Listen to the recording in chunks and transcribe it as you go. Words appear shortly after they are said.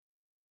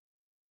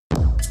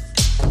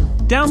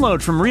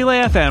Download from Relay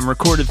FM,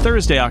 recorded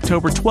Thursday,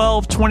 October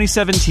 12,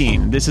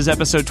 2017. This is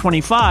episode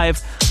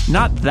 25,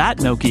 Not That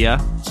Nokia.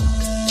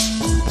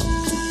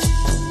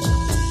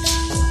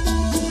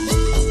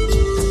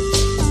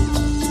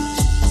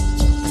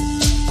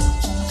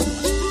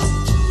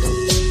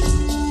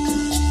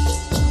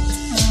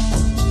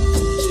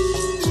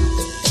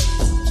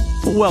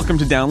 Welcome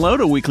to Download,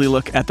 a weekly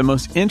look at the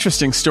most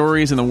interesting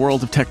stories in the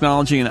world of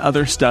technology and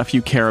other stuff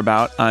you care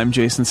about. I'm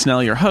Jason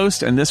Snell, your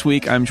host, and this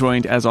week I'm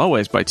joined, as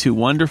always, by two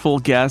wonderful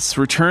guests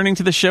returning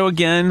to the show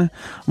again.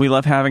 We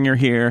love having her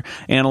here.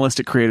 Analyst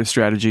at Creative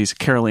Strategies,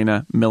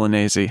 Carolina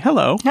Milanese.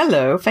 Hello.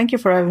 Hello. Thank you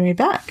for having me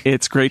back.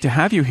 It's great to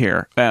have you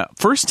here.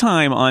 First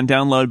time on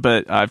Download,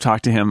 but I've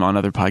talked to him on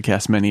other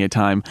podcasts many a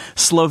time.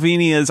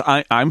 Slovenia's,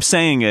 I'm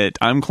saying it,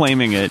 I'm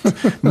claiming it,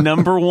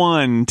 number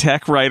one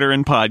tech writer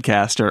and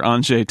podcaster,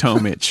 Andrzej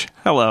Tomic.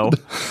 Hello.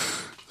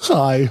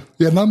 Hi.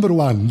 Yeah, number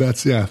one.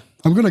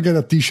 I'm going to get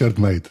a t-shirt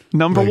made.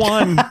 Number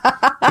one.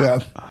 Yeah.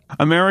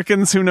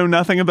 Americans who know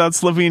nothing about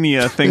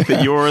Slovenia think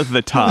that you're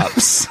the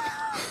tops.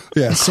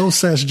 Yeah, so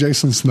says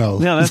Jason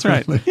Snell. Yeah, that's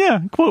right. Yeah,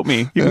 quote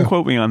me. You can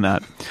quote me on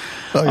that.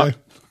 Okay.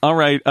 All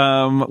right,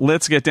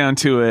 let's get down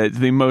to it.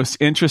 The most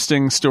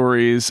interesting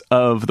stories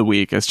of the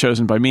week, as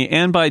chosen by me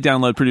and by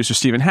Download producer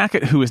Stephen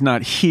Hackett, who is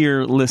not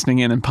here listening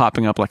in and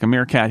popping up like a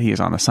meerkat. He is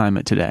on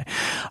assignment today.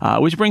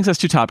 Which brings us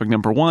to topic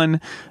number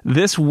one.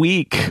 This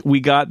week,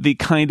 we got the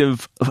kind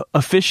of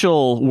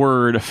official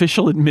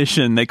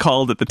admission, they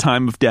called at the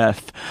time of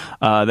death,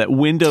 that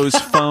Windows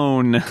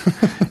Phone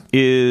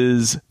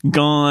is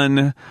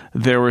gone.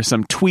 There were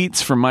some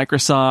tweets from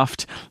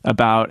Microsoft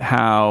about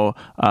how,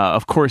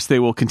 of course, they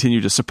will continue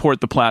to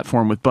support the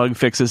platform with bug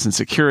fixes and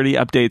security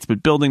updates,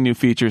 but building new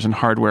features and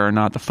hardware are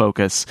not the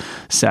focus.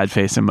 Sad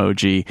face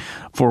emoji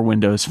for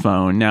Windows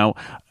Phone. Now,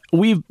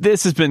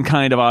 this has been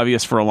kind of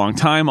obvious for a long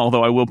time,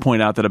 although I will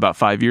point out that about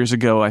 5 years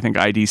ago, I think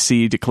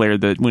IDC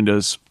declared that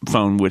Windows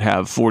Phone would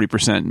have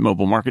 40%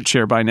 mobile market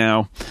share by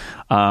now.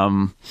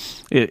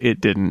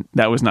 It didn't.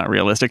 That was not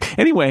realistic.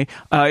 Anyway,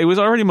 it was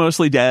already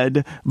mostly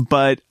dead,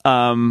 but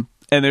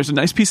and there's a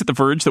nice piece at The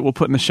Verge that we'll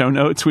put in the show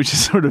notes, which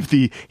is sort of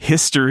the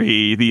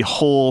history, the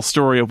whole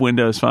story of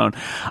Windows Phone.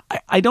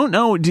 I don't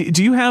know.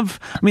 Do you have...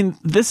 I mean,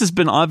 this has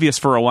been obvious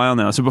for a while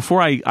now. So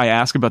before I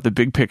ask about the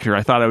big picture,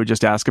 I thought I would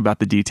just ask about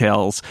the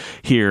details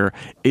here.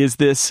 Is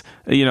this...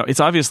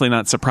 it's obviously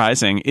not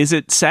surprising. Is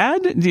it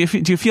sad? Do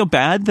you feel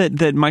bad that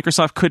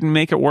Microsoft couldn't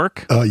make it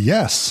work?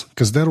 Yes,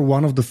 because they're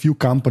one of the few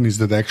companies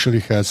that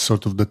actually has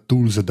sort of the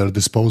tools at their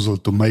disposal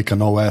to make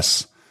an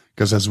OS.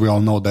 Because as we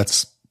all know,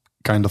 that's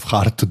kind of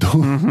hard to do.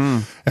 Mm-hmm.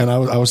 And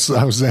I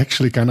was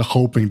actually kind of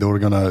hoping they were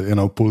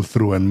gonna pull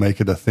through and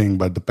make it a thing,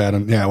 but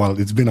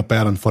it's been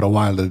apparent for a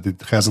while that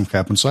it hasn't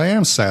happened. So I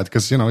am sad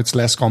because it's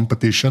less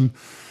competition.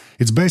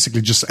 It's basically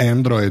just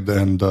Android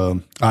and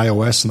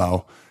iOS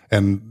now,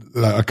 and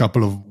a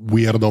couple of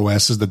weird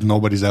OSs that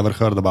nobody's ever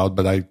heard about,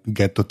 but I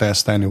get to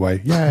test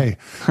anyway. Yay!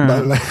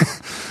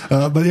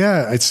 But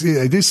yeah,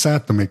 it is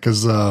sad to me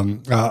because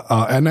and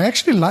I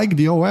actually like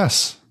the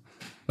OS.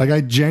 Like,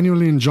 I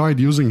genuinely enjoyed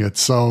using it,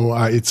 so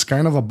it's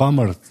kind of a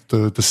bummer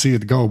to see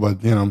it go.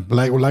 But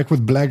like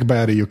with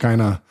BlackBerry,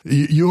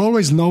 you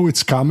always know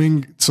it's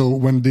coming. So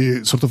when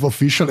the sort of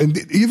official, and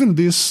even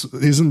this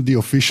isn't the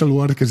official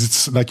word, because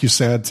it's like you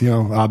said,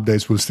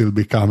 updates will still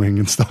be coming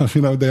and stuff.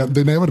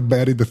 They never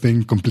bury the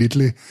thing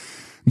completely.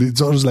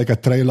 It's always like a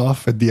trail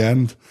off at the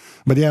end.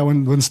 But yeah,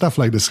 when stuff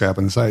like this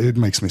happens, it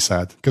makes me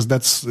sad because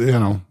that's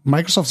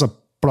Microsoft's a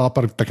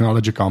proper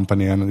technology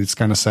company, and it's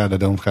kind of sad they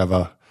don't have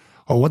a.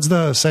 Oh, what's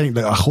the saying?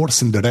 A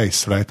horse in the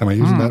race, right? Am I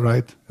using that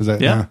right? Is that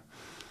yeah?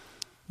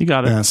 You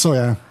got it. Yeah.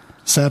 So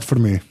sad for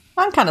me.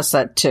 I'm kind of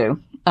sad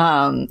too,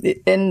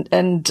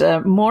 and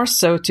more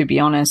so, to be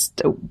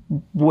honest,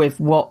 with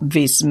what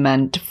this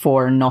meant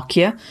for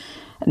Nokia,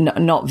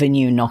 not the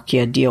new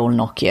Nokia, the old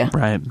Nokia,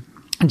 right?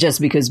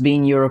 Just because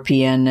being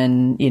European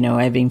and,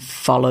 having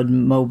followed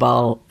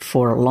mobile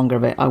for longer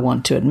than I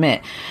want to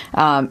admit,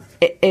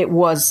 it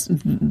was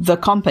the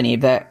company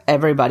that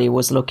everybody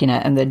was looking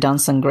at, and they'd done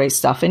some great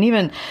stuff. And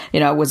even,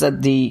 I was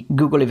at the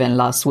Google event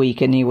last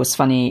week, and it was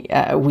funny.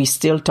 We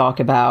still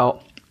talk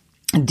about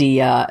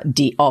the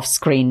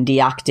off-screen,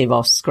 the active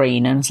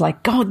off-screen. And it's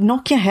like, God,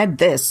 Nokia had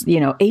this,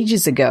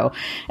 ages ago.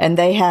 And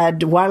they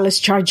had wireless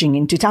charging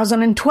in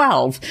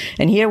 2012.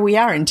 And here we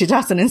are in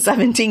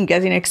 2017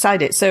 getting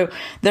excited. So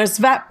there's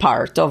that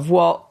part of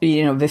what,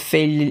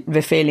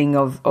 the failing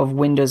of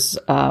Windows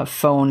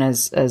Phone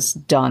has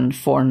done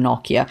for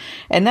Nokia.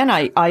 And then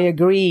I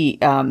agree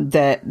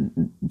that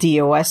the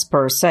OS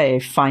per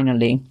se,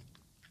 finally,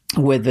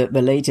 with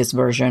the latest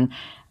version,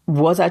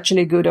 was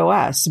actually a good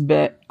OS,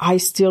 but I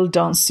still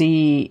don't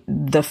see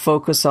the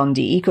focus on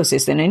the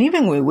ecosystem. And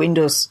even with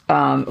Windows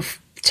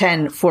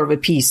 10 for the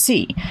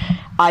PC,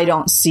 I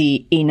don't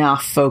see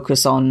enough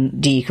focus on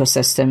the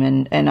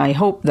ecosystem. And I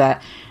hope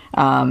that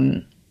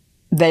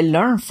they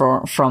learn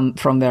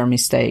from their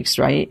mistakes,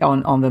 right?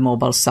 On the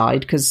mobile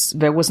side, because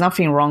there was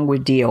nothing wrong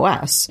with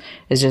DOS.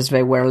 It's just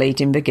they were late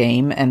in the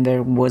game and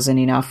there wasn't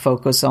enough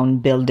focus on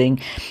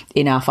building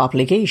enough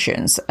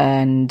applications.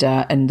 And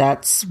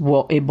that's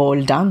what it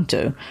boiled down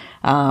to.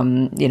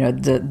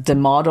 The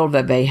model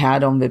that they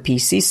had on the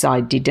PC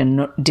side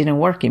didn't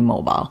work in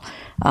mobile.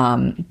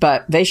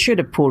 But they should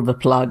have pulled the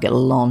plug a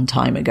long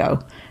time ago.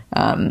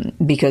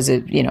 Because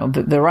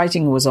the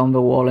writing was on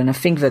the wall, and I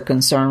think the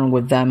concern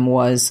with them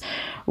was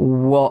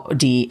what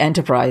the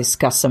enterprise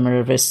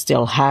customer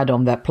still had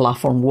on that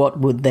platform. What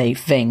would they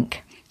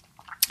think?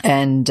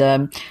 And,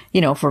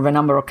 for the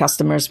number of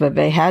customers that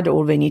they had,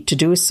 all they need to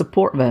do is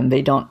support them.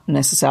 They don't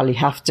necessarily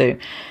have to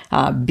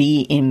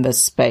be in the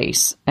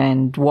space.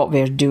 And what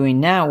they're doing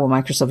now, what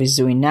Microsoft is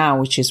doing now,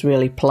 which is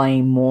really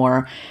playing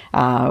more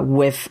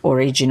with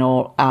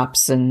original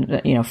apps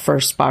and,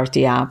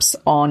 first-party apps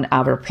on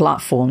other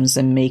platforms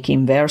and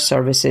making their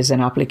services and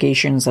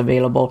applications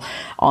available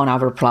on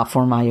other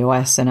platform,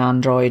 iOS and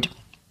Android,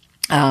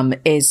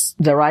 is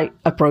the right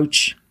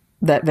approach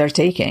that they're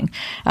taking.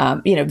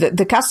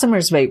 The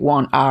customers they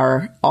want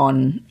are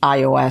on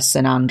iOS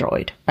and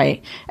Android,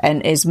 right?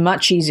 And it's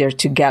much easier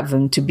to get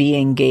them to be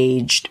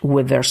engaged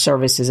with their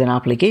services and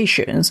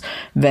applications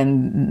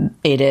than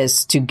it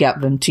is to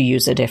get them to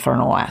use a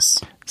different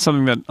OS.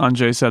 Something that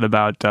Andrzej said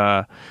about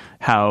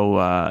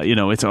how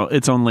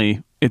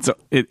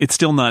it's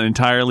still not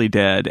entirely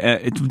dead.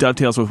 It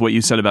dovetails with what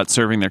you said about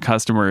serving their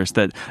customers.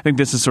 That I think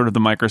this is sort of the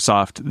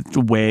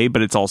Microsoft way,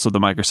 but it's also the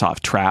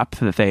Microsoft trap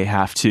that they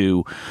have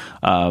to,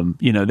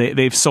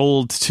 they've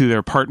sold to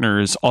their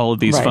partners all of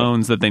these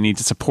phones that they need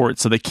to support,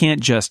 so they can't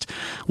just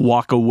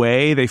walk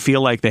away. They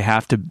feel like they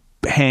have to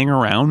hang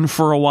around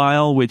for a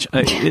while, which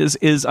is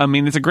it's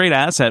a great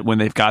asset when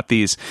they've got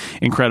these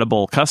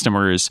incredible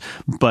customers,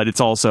 but it's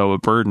also a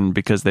burden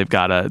because they've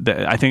got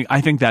I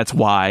think that's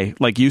why,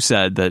 like you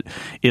said, that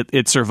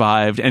it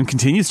survived and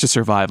continues to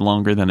survive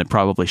longer than it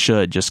probably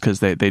should, just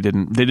because they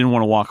didn't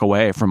want to walk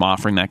away from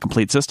offering that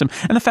complete system.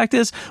 And the fact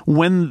is,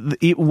 when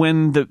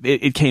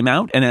it came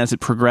out and as it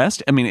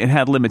progressed, it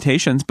had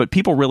limitations, but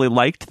people really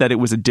liked that it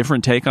was a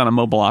different take on a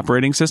mobile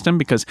operating system,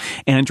 because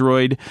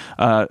Android,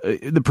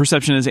 the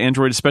perception is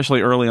Android,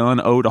 especially early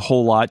on, owed a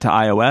whole lot to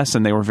iOS,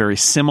 and they were very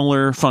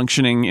similar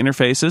functioning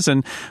interfaces.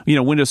 And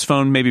Windows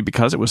Phone, maybe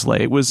because it was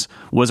late, was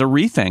a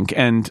rethink,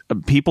 and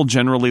people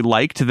generally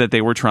liked that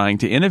they were trying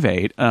to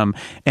innovate.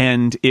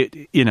 And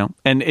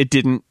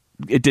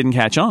it didn't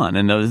catch on.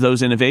 And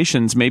those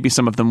innovations, maybe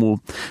some of them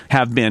will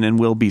have been and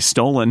will be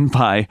stolen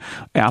by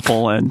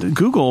Apple and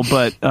Google,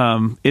 but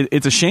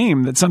it's a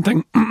shame that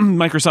something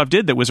Microsoft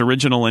did that was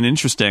original and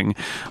interesting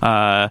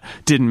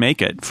didn't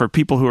make it. For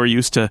people who are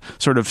used to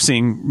sort of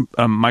seeing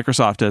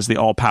Microsoft as the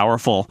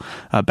all-powerful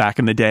back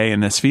in the day in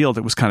this field,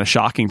 it was kind of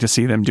shocking to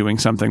see them doing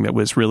something that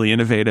was really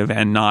innovative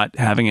and not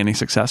having any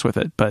success with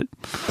it. But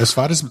as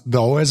far as the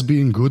OS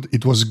being good,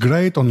 it was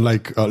great on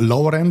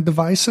lower-end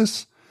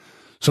devices.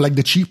 So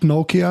the cheap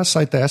Nokias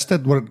I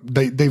tested,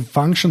 they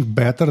functioned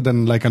better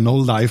than an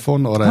old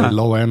iPhone or a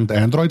low-end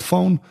Android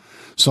phone.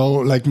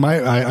 So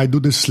I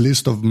do this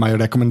list of my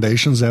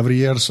recommendations every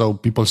year, so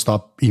people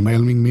stop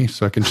emailing me,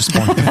 so I can just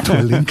point them to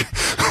a link.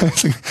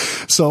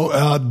 So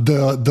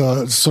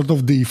the sort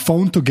of the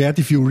phone to get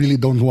if you really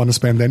don't want to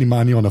spend any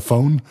money on a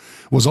phone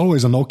was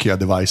always a Nokia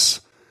device.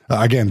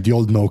 Again, the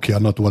old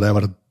Nokia, not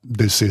whatever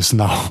this is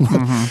now,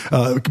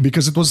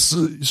 because it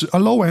was a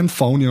low-end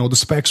phone. The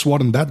specs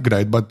weren't that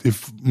great, but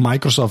if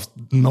Microsoft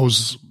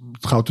knows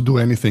how to do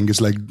anything, it's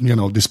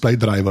display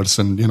drivers,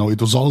 and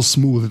it was all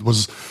smooth. It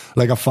was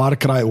like a far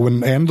cry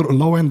when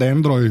low-end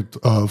Android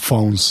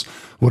phones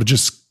were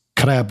just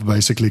crap,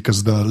 basically,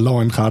 because the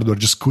low-end hardware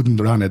just couldn't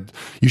run it.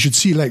 You should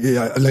see,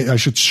 I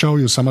should show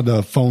you some of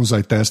the phones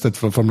I tested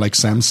from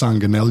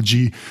Samsung and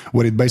LG,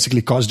 where it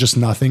basically cost just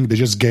nothing. They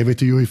just gave it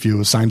to you if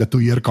you signed a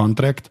 2-year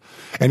contract.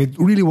 And it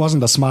really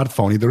wasn't a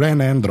smartphone. It ran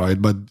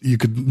Android, but you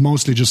could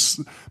mostly just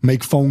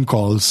make phone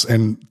calls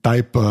and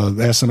type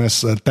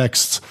SMS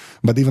texts.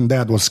 But even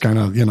that was kind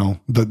of,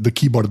 the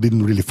keyboard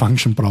didn't really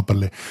function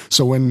properly.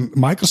 So when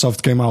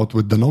Microsoft came out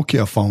with the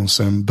Nokia phones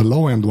and the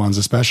low-end ones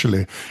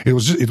especially, it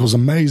was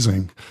amazing.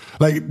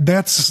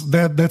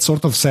 That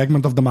sort of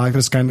segment of the market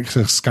has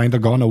kind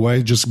of gone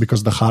away just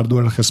because the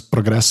hardware has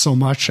progressed so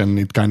much and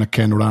it kind of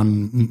can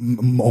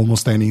run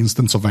almost any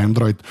instance of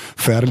Android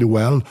fairly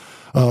well.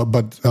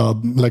 But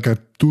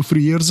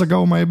 2-3 years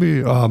ago,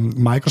 maybe,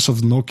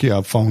 Microsoft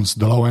Nokia phones,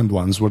 the low-end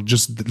ones,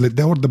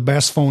 they were the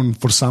best phone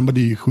for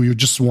somebody who you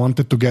just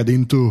wanted to get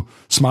into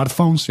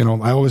smartphones.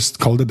 I always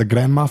called it the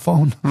grandma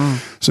phone.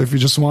 So if you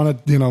just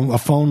wanted, a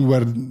phone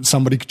where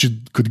somebody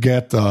could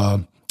get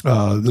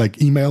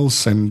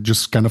emails and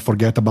just kind of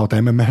forget about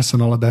MMS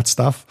and all of that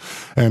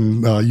stuff,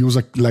 and use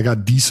a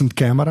decent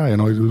camera. It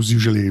was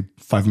usually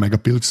 5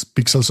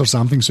 megapixels or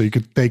something, so you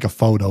could take a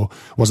photo.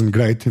 Wasn't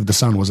great if the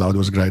sun was out; it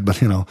was great,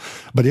 but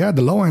yeah,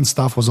 the low end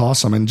stuff was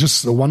awesome. And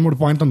just one more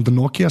point on the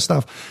Nokia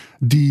stuff.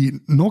 the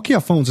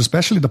Nokia phones,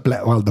 especially the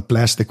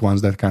plastic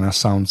ones, that kind of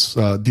sounds,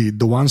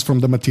 the ones from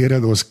the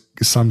material that was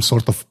some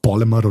sort of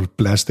polymer or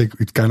plastic,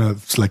 it kind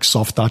of like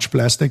soft touch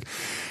plastic.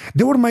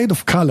 They were made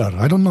of color.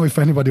 I don't know if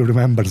anybody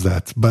remembers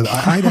that, but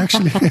I'd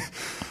actually,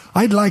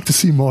 I'd like to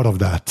see more of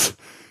that.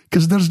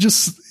 Because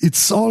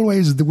it's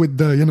always with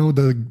the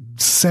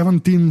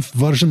 17th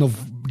version of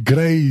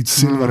gray,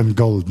 silver, and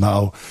gold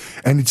now.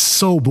 And it's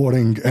so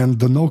boring. And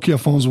the Nokia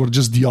phones were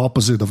just the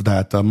opposite of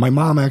that. My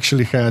mom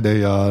actually had a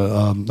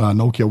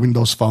Nokia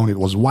Windows phone. It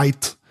was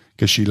white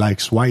because she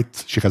likes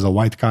white. She has a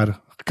white car.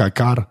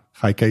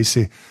 Hi,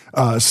 Casey.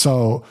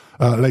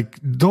 Like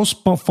those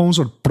phones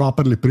were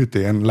properly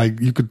pretty. And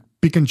like you could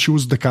pick and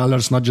choose the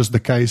colors, not just the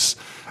case.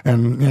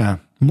 And yeah,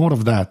 more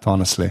of that,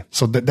 honestly.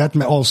 So that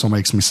also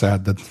makes me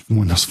sad that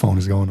Windows Phone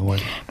is going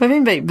away. But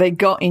I think they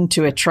got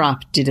into a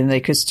trap, didn't they?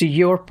 Because to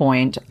your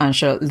point,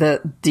 Ansha,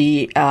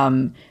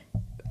 the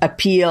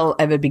appeal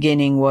at the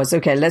beginning was,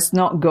 okay, let's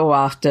not go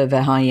after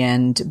the high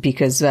end,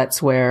 because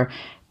that's where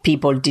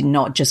people did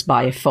not just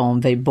buy a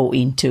phone, they bought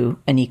into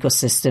an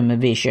ecosystem, a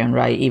vision,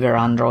 right? Either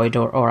Android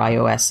or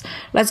iOS.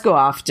 Let's go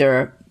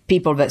after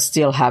people that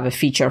still have a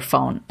feature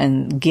phone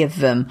and give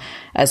them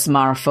a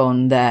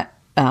smartphone that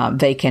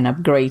they can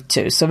upgrade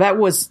to. So that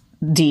was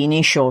the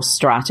initial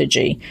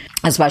strategy,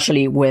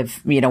 especially with,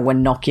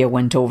 when Nokia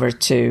went over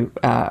to,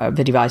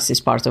 the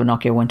devices part of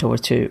Nokia went over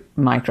to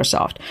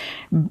Microsoft.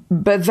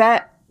 But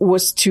that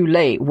was too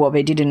late. What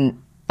they didn't,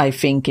 I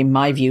think, in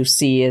my view,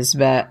 see is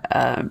that,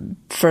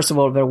 first of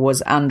all, there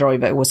was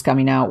Android that was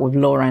coming out with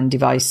lower end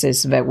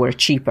devices that were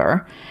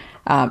cheaper,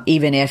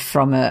 even if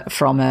from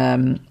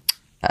a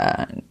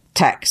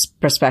tech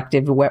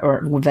perspective,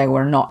 they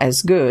were not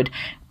as good.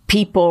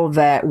 People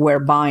that were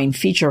buying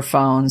feature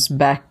phones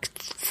back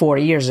 4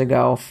 years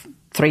ago,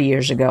 3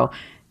 years ago,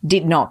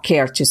 did not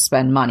care to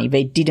spend money.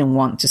 They didn't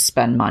want to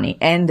spend money,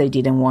 and they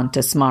didn't want a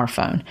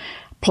smartphone.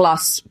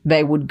 Plus,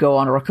 they would go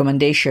on a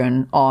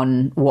recommendation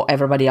on what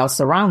everybody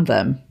else around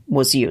them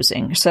was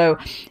using. So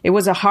it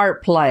was a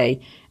hard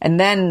play. And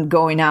then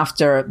going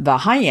after the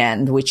high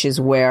end, which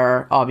is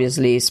where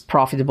obviously it's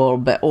profitable,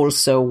 but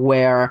also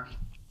where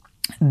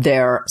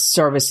their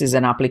services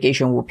and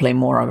application will play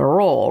more of a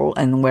role,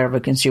 and where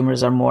the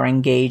consumers are more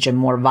engaged and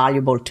more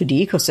valuable to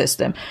the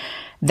ecosystem,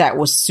 that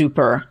was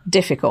super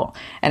difficult.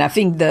 And I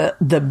think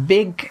the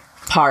big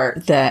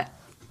part that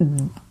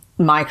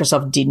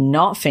Microsoft did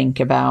not think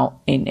about,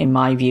 in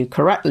my view,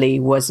 correctly,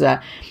 was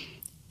that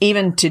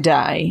even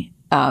today,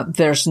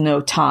 there's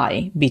no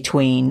tie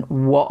between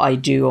what I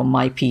do on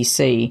my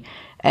PC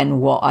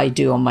and what I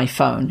do on my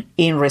phone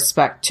in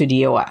respect to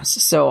the OS.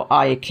 So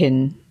I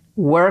can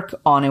work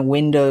on a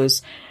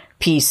Windows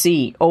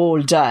PC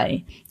all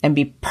day and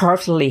be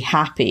perfectly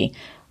happy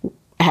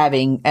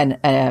having an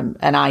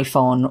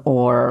iPhone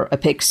or a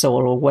Pixel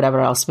or whatever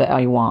else that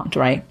I want,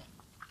 right?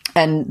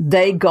 And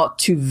they got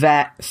to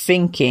that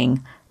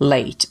thinking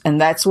late.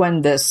 And that's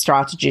when the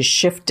strategy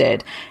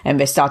shifted and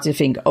they started to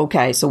think,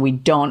 okay, so we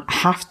don't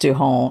have to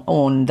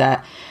own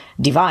that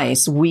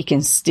device. We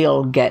can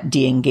still get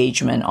the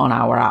engagement on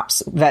our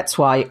apps. That's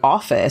why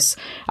Office,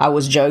 I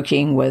was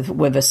joking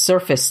with the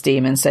Surface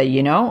team and say,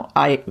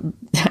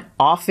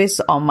 Office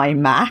on my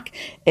Mac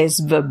is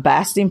the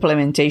best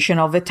implementation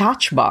of the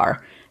touch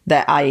bar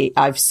that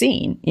I've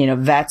seen.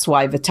 That's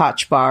why the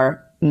touch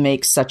bar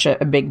makes such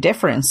a big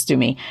difference to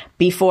me.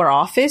 Before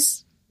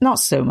Office, not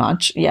so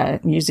much. Yeah,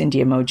 using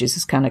the emojis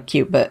is kind of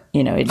cute, but,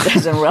 it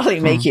doesn't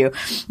really make you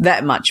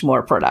that much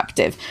more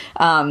productive.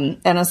 And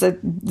I said,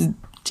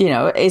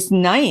 it's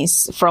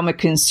nice from a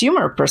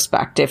consumer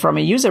perspective, from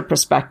a user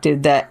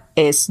perspective, that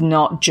it's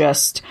not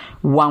just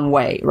one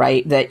way,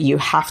 right? That you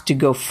have to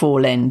go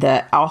full in.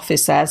 That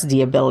Office has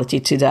the ability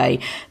today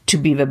to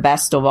be the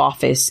best of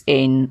Office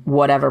in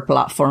whatever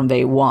platform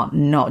they want,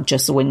 not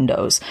just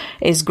Windows.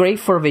 It's great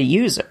for the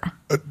user.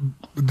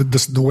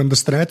 When the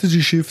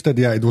strategy shifted,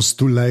 it was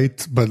too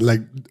late, but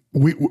like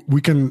we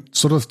can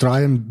sort of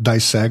try and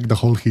dissect the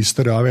whole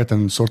history of it,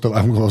 and sort of,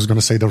 I was going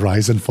to say the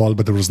rise and fall,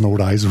 but there was no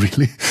rise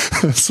really.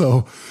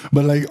 So,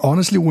 but like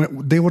honestly,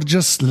 they were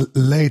just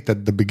late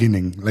at the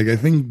beginning. Like I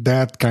think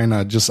that kind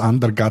of just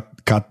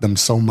cut them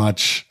so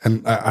much.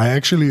 And I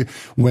actually,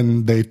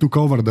 when they took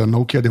over the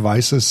Nokia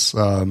devices,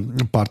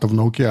 part of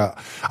Nokia,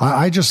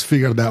 I just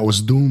figured that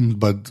was doomed.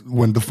 But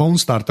when the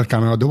phones started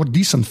coming out, they were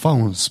decent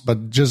phones,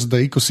 but just the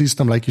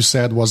ecosystem, like you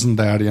said, wasn't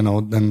there,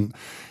 then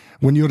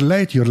when you're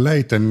late,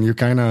 and you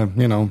kind of,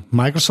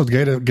 Microsoft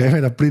gave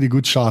it a pretty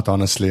good shot,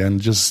 honestly, and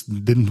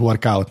just didn't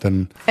work out.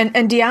 And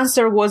the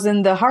answer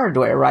wasn't the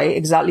hardware, right?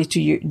 Exactly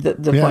to you,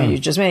 the point you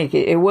just made.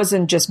 It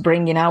wasn't just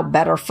bringing out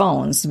better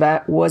phones.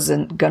 That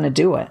wasn't going to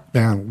do it.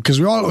 Yeah,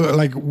 because we all,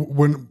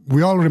 when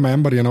we all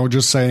remember,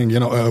 just saying,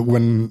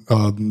 when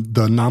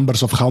the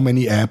numbers of how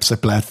many apps a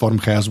platform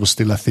has was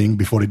still a thing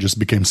before it just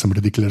became some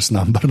ridiculous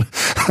number.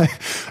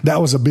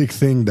 That was a big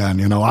thing then,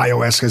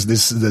 iOS has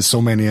there's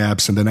so many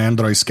apps, and then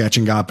Android is catching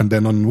up, and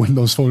then on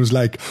Windows phones,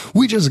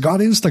 we just got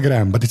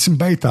Instagram, but it's in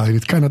beta and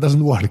it kind of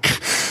doesn't work.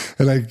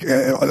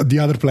 The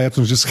other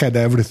platforms just had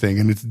everything,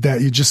 and it's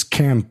that you just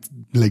can't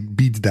like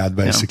beat that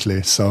basically.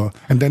 Yeah. So,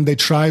 and then they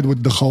tried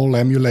with the whole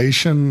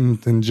emulation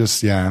and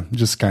just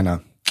kind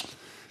of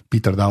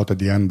petered out at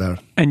the end there.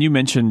 And you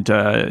mentioned,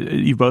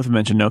 you both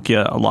mentioned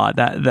Nokia a lot.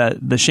 That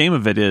the shame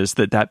of it is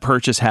that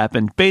purchase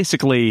happened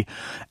basically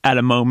at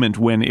a moment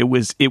when it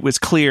was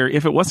clear.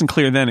 If it wasn't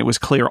clear then, it was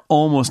clear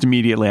almost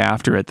immediately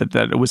after it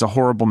that it was a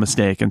horrible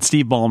mistake. And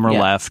Steve Ballmer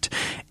left.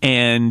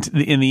 And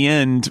in the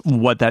end,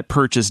 what that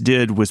purchase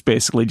did was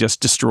basically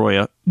just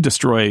destroy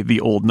the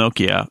old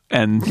Nokia,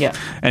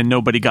 and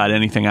nobody got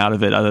anything out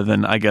of it other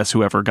than, I guess,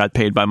 whoever got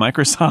paid by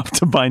Microsoft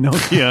to buy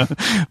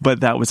Nokia. But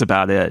that was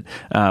about it,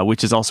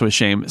 which is also a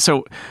shame.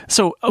 So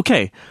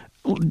okay.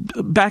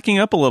 Backing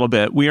up a little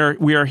bit, we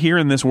are here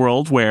in this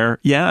world where,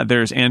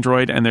 there's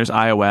Android and there's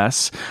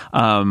iOS.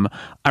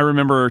 I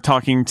remember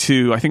talking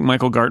to, I think,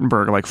 Michael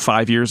Gartenberg like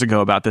 5 years ago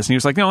about this, and he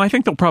was like, no, I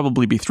think there'll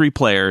probably be 3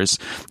 players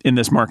in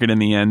this market in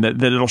the end,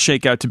 that it'll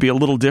shake out to be a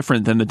little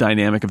different than the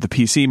dynamic of the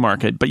PC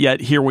market. But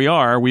yet here we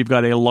are, we've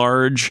got a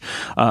large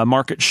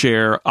market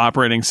share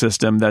operating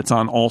system that's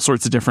on all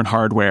sorts of different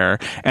hardware,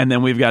 and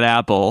then we've got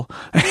Apple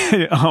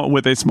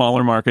with a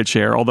smaller market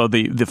share, although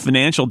the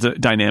financial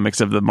dynamics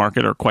of the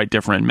market are quite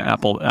different.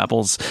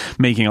 Apple's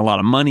making a lot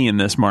of money in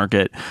this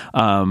market,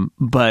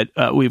 but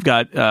we've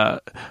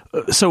got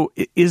so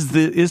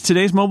is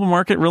today's mobile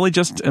market really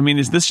just? I mean,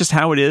 is this just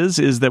how it is?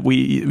 Is that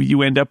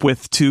you end up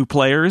with 2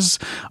 players,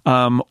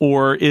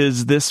 or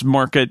is this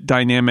market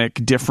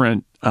dynamic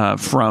different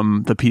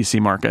from the PC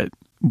market?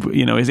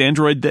 You know, is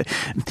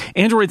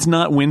Android's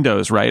not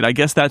Windows, right? I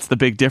guess that's the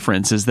big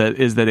difference, is that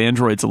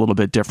Android's a little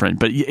bit different.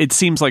 But it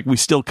seems like we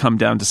still come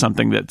down to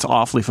something that's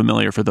awfully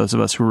familiar for those of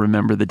us who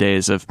remember the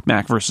days of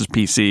Mac versus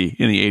PC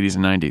in the 80s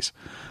and 90s.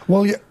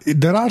 Well, yeah,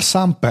 there are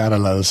some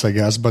parallels, I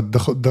guess, but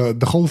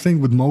the whole thing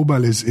with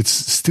mobile is it's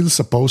still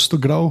supposed to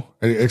grow,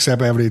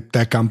 except every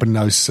tech company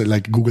now is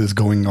like Google is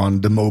going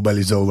on, the mobile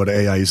is over,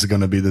 AI is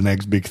going to be the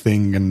next big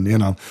thing, and you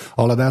know,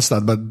 all of that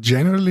stuff. But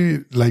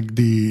generally, like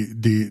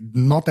the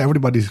not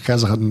everybody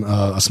has a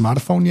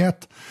smartphone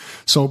yet.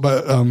 So,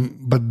 but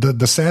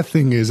the sad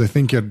thing is, I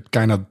think you're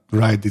kind of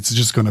right. It's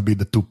just going to be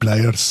the 2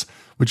 players,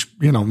 which,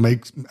 you know,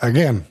 makes,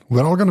 again,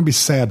 we're all going to be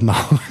sad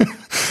now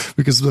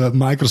because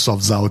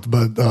Microsoft's out.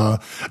 But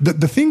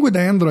the thing with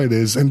Android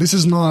is, and this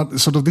is not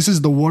sort of, this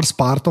is the worst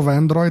part of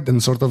Android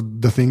and sort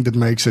of the thing that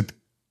makes it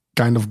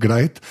kind of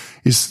great,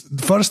 is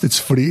first it's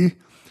free.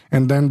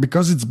 And then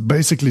because it's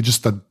basically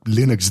just a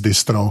Linux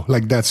distro,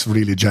 like that's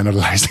really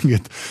generalizing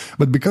it.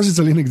 But because it's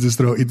a Linux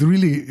distro, it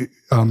really,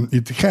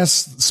 it has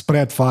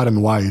spread far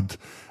and wide.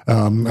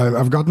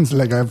 I've gotten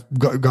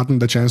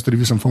the chance to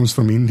review some phones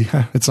from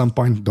India at some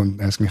point. Don't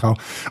ask me how,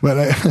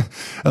 but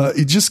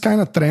it just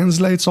kind of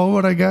translates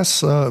over, I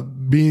guess,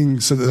 being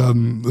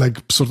like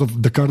sort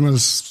of the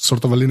kernel's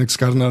sort of a Linux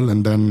kernel,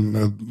 and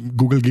then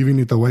Google giving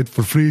it away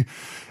for free.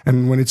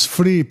 And when it's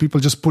free, people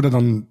just put it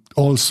on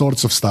all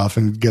sorts of stuff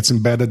and it gets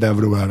embedded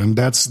everywhere. And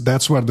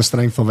that's where the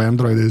strength of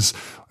Android is,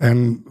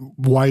 and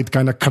why it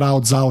kind of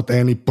crowds out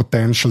any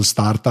potential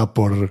startup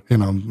or, you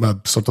know,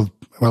 sort of,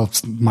 well,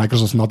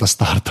 Microsoft's not a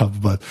startup,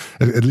 but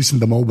at least in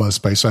the mobile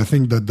space. So I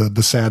think that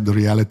the sad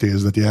reality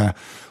is that,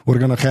 we're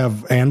going to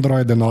have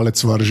Android and all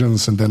its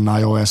versions, and then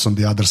iOS on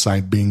the other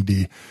side being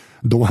the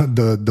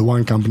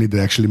one company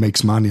that actually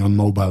makes money on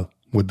mobile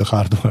with the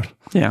hardware.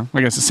 Yeah,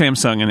 I guess it's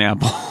Samsung and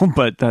Apple,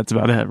 but that's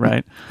about it,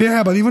 right?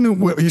 Yeah, but even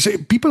you say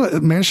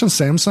people mention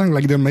Samsung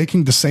like they're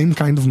making the same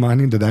kind of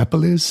money that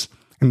Apple is,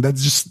 and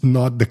that's just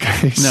not the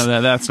case.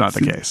 No, that's not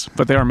the case.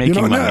 But they are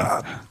making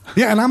money.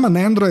 Yeah, and I'm an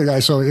Android guy,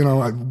 so you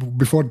know,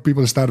 before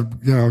people start,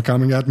 you know,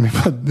 coming at me,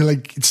 but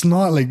like it's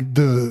not like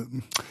the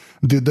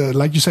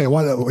like you say,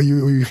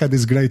 you had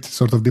this great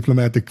sort of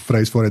diplomatic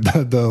phrase for it,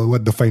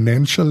 the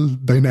financial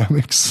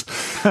dynamics.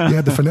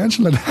 Yeah, the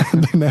financial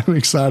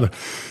dynamics are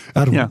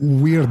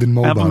weird in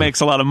mobile. Apple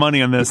makes a lot of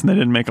money on this, and they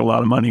didn't make a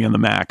lot of money on the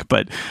Mac.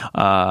 But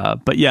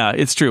yeah,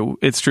 it's true.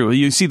 It's true.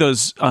 You see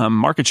those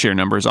market share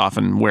numbers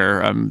often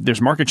where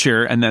there's market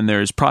share and then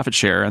there's profit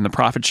share, and the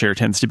profit share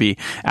tends to be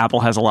Apple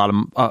has a lot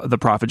of the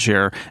profit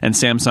share, and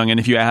Samsung. And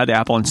if you add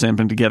Apple and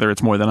Samsung together,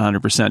 it's more than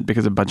 100%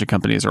 because a bunch of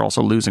companies are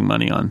also losing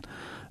money on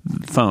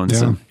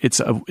phones. Yeah. And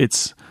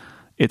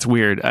it's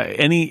weird.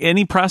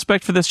 Any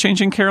prospect for this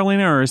changing,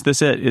 Carolina, or is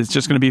this it? It's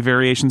just going to be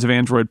variations of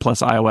Android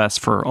plus iOS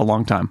for a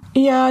long time?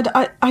 Yeah,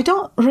 I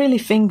don't really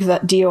think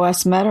that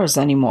DOS matters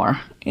anymore.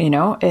 You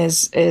know,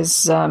 is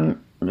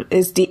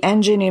the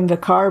engine in the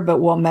car, but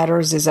what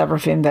matters is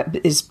everything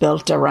that is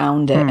built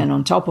around it and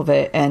on top of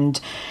it. And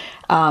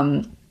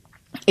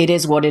it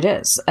is what it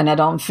is. And I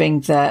don't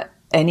think that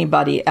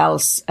anybody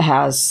else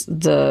has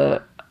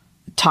the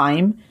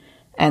time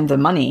and the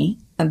money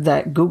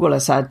that Google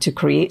has had to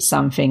create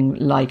something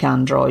like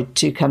Android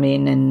to come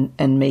in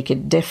and make a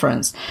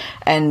difference.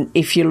 And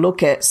if you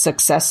look at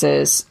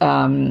successes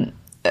like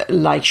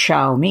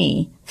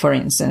Xiaomi, for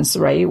instance,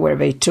 right, where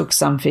they took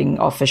something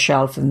off a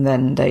shelf and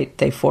then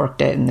they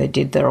forked it and they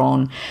did their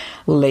own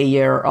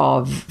layer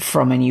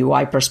from an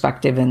UI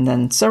perspective and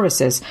then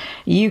services.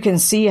 You can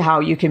see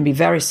how you can be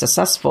very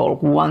successful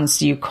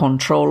once you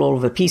control all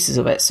the pieces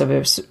of it. So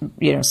they're,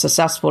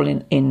 successful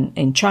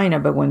in China,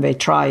 but when they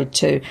try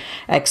to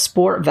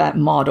export that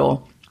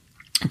model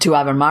to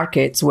other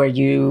markets where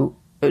you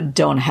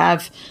don't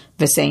have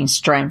the same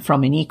strength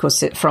from an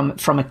ecosystem,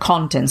 from a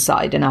content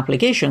side, an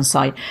application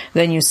side,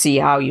 then you see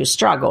how you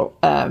struggle.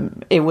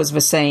 It was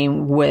the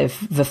same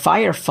with the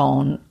Fire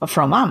Phone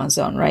from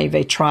Amazon, right?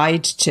 They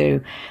tried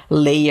to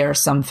layer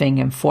something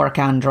and fork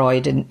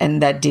Android,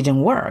 and that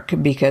didn't work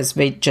because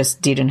they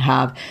just didn't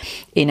have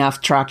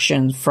enough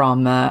traction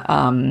from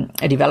a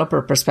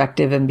developer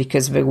perspective, and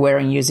because they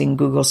weren't using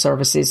Google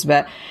services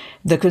that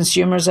the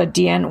consumers at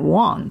the end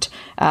want.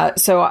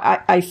 So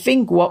I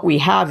think what we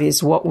have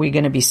is what we're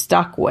going to be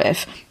stuck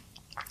with.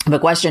 The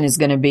question is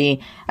going to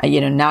be,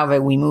 now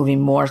that we're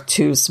moving more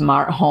to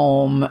smart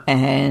home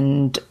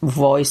and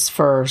voice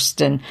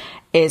first, and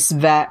is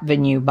that the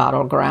new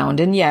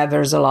battleground? And yeah,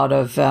 there's a lot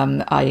of,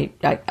 I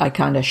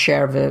kind of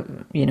share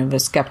the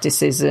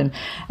skepticism,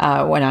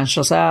 when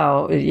Anshul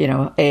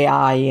says,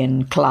 AI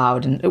and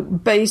cloud and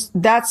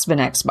that's the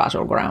next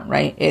battleground,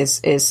 right?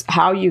 Is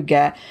how you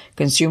get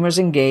consumers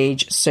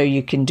engaged so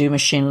you can do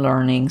machine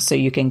learning, so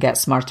you can get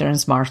smarter and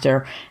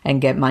smarter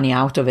and get money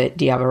out of it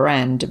the other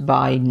end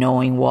by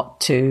knowing what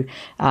to,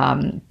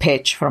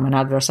 pitch from an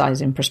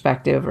advertising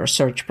perspective or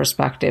search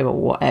perspective or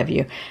what have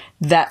you.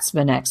 That's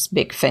the next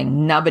big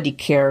thing. Nobody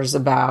cares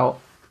about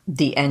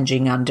the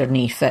engine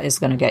underneath that is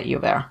going to get you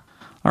there.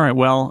 All right.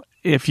 Well,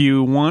 if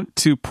you want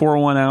to pour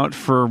one out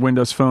for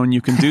Windows Phone,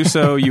 you can do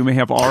so. You may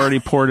have already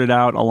poured it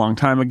out a long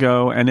time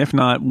ago. And if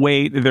not,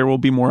 wait, there will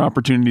be more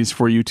opportunities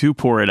for you to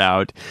pour it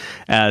out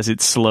as it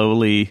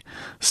slowly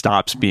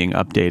stops being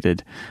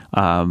updated.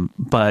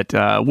 But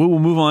we will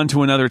move on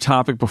to another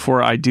topic.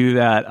 Before I do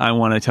that, I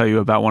want to tell you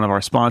about one of our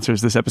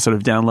sponsors. This episode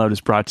of Download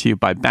is brought to you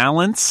by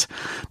Balance.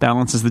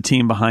 Balance is the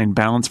team behind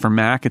Balance for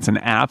Mac. It's an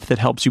app that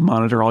helps you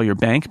monitor all your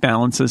bank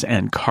balances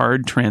and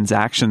card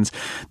transactions.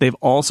 They've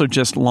also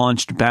just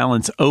launched Balance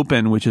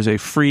Open, which is a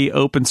free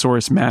open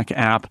source Mac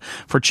app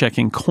for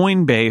checking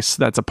Coinbase.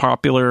 That's a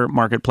popular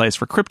marketplace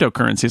for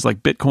cryptocurrencies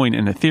like Bitcoin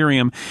and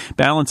Ethereum.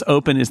 Balance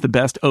Open is the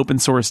best open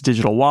source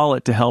digital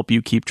wallet to help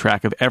you keep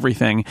track of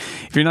everything.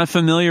 If you're not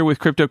familiar with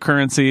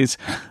cryptocurrencies,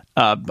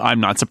 I'm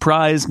not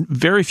surprised.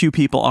 Very few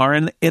people are,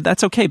 and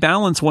that's okay.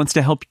 Balance wants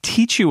to help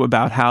teach you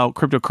about how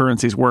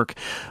cryptocurrencies work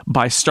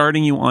by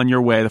starting you on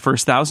your way. The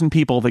first 1,000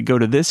 people that go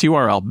to this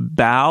URL,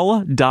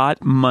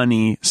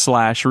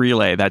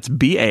 bal.money/relay, that's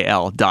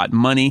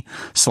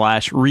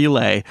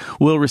bal.money/relay,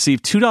 will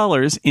receive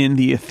 $2 in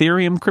the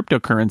Ethereum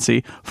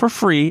cryptocurrency for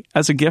free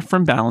as a gift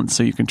from Balance,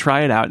 so you can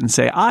try it out and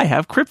say, I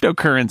have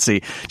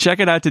cryptocurrency. Check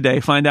it out today.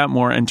 Find out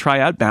more and try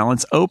out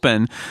Balance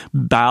Open,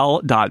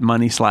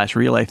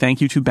 bal.money/relay.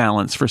 Thank you to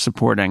Balance for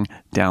supporting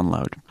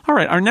Download. All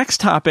right, our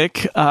next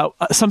topic,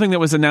 something that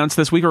was announced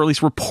this week, or at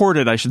least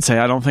reported, I should say.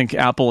 I don't think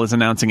Apple is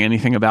announcing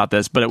anything about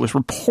this, but it was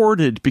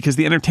reported because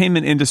the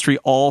entertainment industry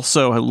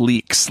also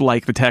leaks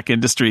like the tech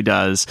industry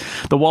does.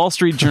 The Wall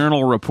Street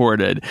Journal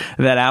reported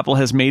that Apple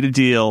has made a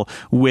deal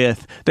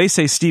with, they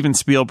say Steven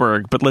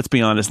Spielberg, but let's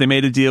be honest, they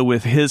made a deal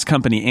with his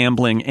company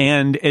Ambling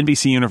and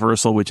NBC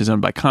Universal, which is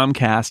owned by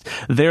Comcast.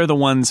 They're the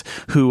ones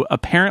who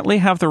apparently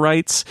have the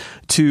rights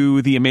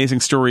to the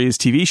Amazing Stories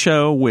TV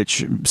show,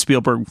 which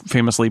Spielberg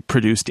famously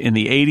produced in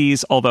the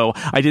 80s, although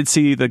I did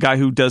see the guy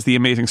who does the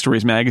Amazing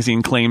Stories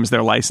magazine claims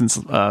their license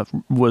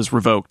was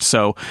revoked,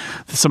 so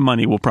some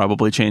money will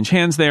probably change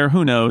hands there.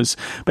 Who knows?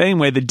 But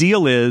anyway, the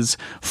deal is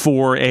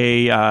for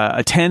a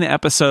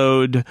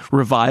 10-episode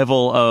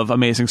revival of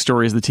Amazing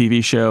Stories, the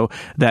TV show,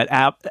 that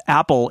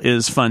Apple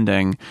is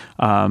funding.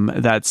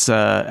 That's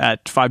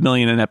at $5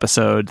 million an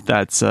episode.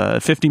 That's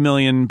 $50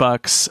 million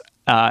bucks.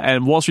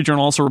 And Wall Street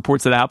Journal also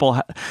reports that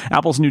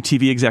Apple's new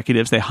TV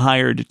executives, they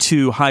hired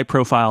 2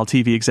 high-profile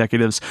TV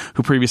executives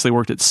who previously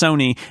worked at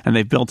Sony, and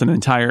they've built an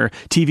entire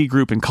TV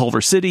group in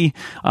Culver City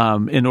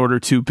in order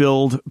to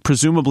build,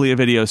 presumably, a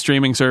video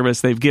streaming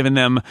service. They've given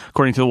them,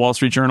 according to the Wall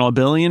Street Journal, $1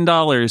 billion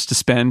to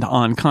spend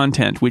on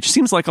content, which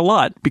seems like a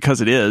lot, because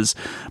it is,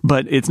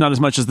 but it's not as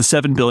much as the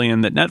 $7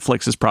 billion that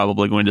Netflix is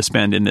probably going to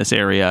spend in this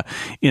area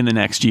in the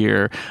next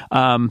year.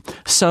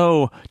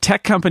 So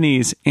tech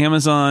companies,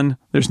 Amazon,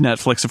 there's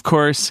Netflix, of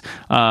course,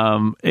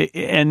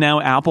 and now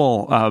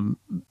Apple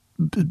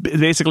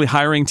basically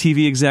hiring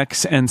TV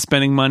execs and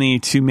spending money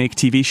to make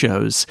TV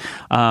shows.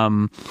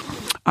 I'm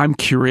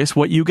curious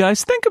what you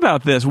guys think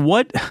about this.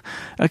 What,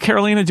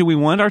 Carolina, do we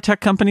want our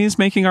tech companies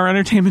making our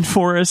entertainment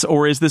for us,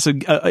 or is this a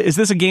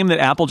game that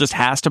Apple just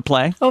has to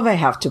play? Oh, they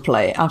have to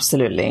play,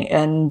 absolutely.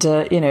 And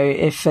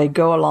if they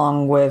go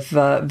along with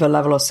the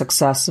level of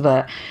success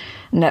that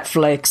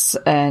Netflix,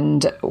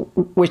 and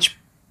which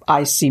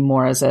I see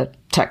more as a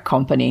tech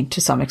company to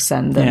some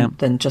extent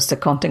than just a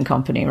content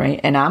company, right?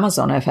 And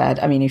Amazon,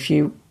 if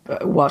you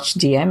watch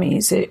the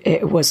Emmys,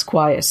 it was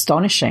quite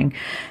astonishing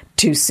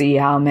to see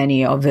how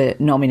many of the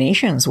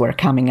nominations were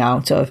coming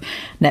out of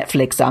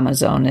Netflix,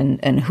 Amazon,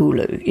 and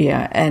Hulu.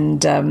 Yeah,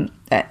 and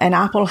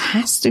Apple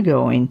has to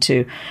go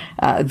into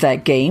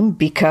that game,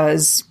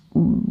 because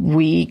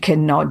we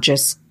cannot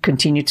just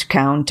continue to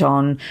count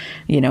on,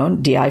 the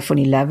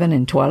iPhone 11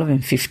 and 12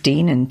 and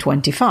 15 and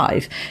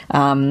 25.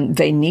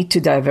 They need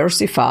to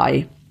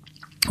diversify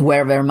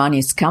where their money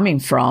is coming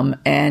from,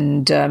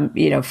 and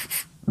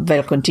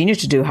they'll continue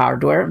to do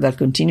hardware. They'll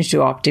continue to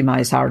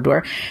optimize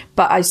hardware.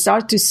 But I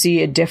start to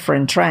see a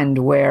different trend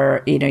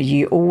where,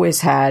 you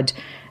always had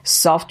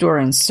software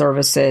and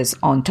services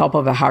on top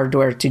of the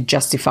hardware to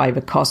justify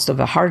the cost of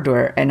the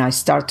hardware. And I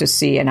start to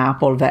see an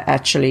Apple that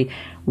actually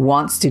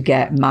wants to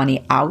get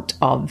money out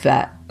of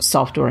that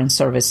software and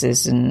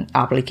services and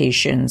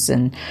applications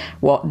and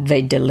what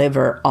they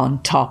deliver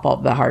on top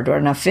of the hardware.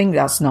 And I think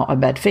that's not a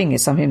bad thing.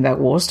 It's something that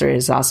Wall Street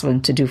has asked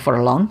them to do for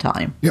a long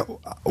time. Yeah,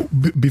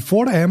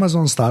 before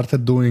Amazon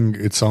started doing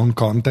its own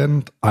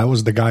content, I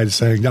was the guy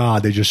saying,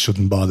 they just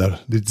shouldn't bother.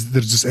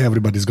 There's just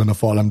everybody's going to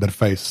fall on their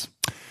face.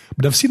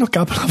 But I've seen a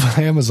couple of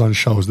Amazon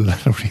shows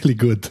that are really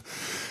good.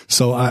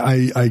 So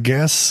I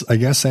guess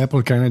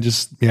Apple kind of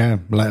just,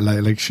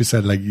 like she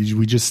said, like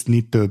we just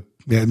need to,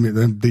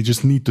 they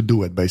just need to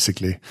do it,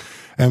 basically.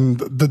 And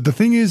the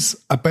thing is,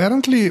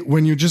 apparently,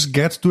 when you just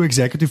get two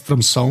executives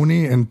from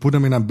Sony and put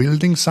them in a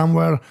building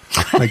somewhere,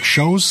 like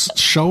shows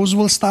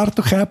will start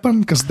to happen,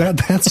 because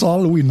that's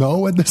all we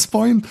know at this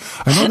point.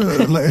 I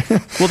know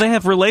well, they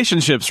have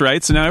relationships,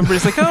 right? So now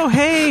everybody's like, oh,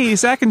 hey,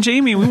 Zach and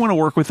Jamie, we want to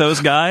work with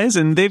those guys,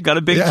 and they've got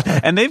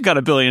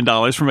 $1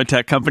 billion from a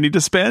tech company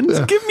to spend.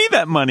 Yeah. Give me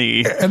that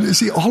money. And you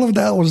see, all of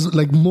that was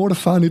like more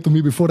funny to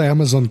me before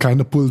Amazon kind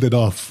of pulled it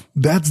off.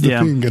 That's the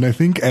thing. And I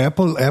think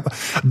Apple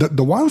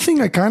the one thing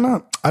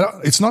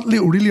it's not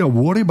really a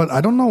worry, but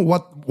I don't know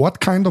what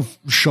kind of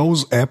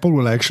shows Apple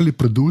will actually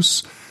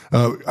produce.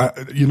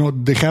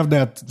 They have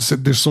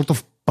they're sort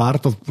of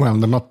part of, well,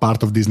 they're not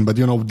part of Disney, but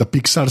the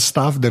Pixar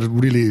stuff, they're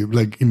really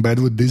like in bed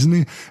with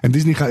Disney, and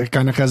Disney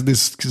kind of has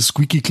this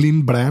squeaky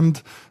clean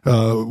brand,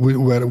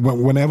 where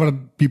whenever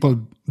people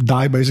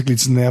die, basically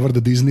it's never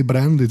the Disney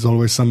brand, it's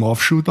always some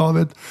offshoot of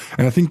it.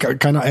 And I think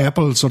kind of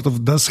Apple sort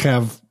of does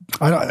have,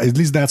 at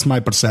least that's my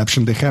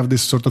perception, they have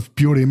this sort of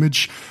pure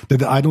image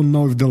that I don't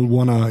know if they'll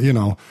want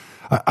to,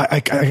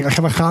 I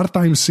have a hard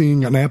time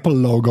seeing an Apple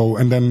logo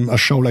and then a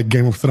show like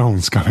Game of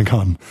Thrones coming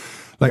on.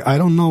 Like, I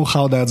don't know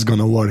how that's going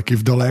to work,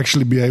 if they'll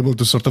actually be able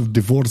to sort of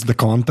divorce the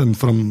content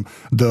from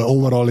the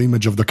overall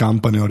image of the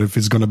company, or if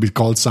it's going to be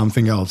called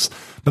something else.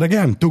 But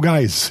again, two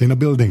guys in a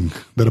building,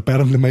 they're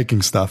apparently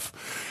making stuff.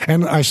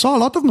 And I saw a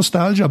lot of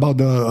nostalgia about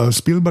the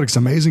Spielberg's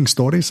Amazing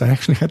Stories. I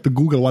actually had to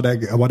Google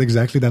what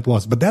exactly that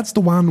was. But that's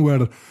the one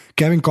where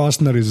Kevin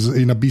Costner is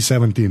in a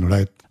B-17,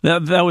 right?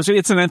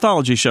 It's an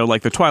anthology show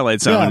like The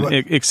Twilight Zone,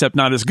 except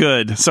not as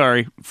good.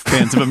 Sorry,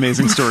 fans of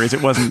Amazing Stories.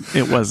 It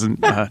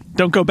wasn't.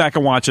 Don't go back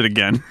and watch it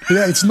again.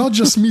 Yeah, it's not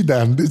just me,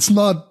 Dan. It's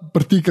not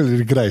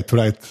particularly great,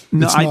 right?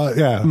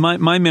 No,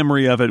 my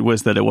memory of it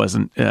was that it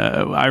wasn't.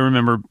 I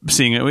remember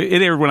seeing it.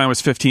 It aired when I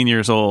was 15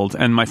 years old,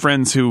 and my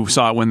friends who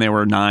saw it when they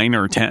were 9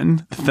 or 10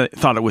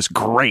 thought it was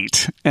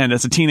great. And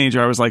as a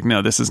teenager, I was like,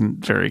 no, this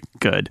isn't very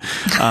good.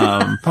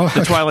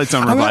 The Twilight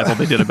Zone revival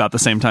they did about the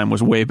same time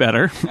was way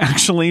better,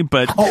 actually.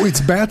 But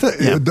it's better.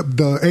 Yeah.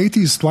 The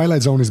 80s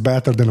Twilight Zone is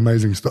better than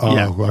Amazing Stories.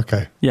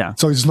 Okay. Yeah.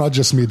 So it's not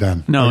just me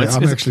then. No, it's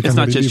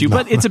not just you,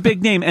 but it's a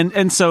big name,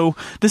 and so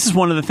this is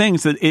one of the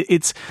things that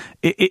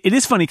it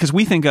is funny, because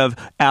we think of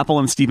Apple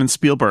and Steven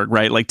Spielberg,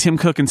 right? Like Tim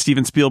Cook and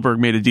Steven Spielberg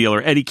made a deal,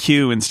 or Eddie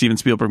Q and Steven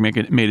Spielberg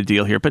made a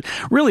deal here. But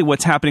really,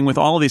 what's happening with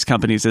all of these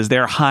companies is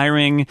they're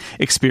hiring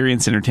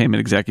experienced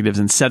entertainment executives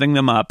and setting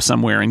them up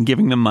somewhere and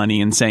giving them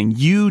money and saying,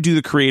 you do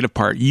the creative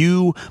part,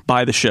 you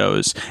buy the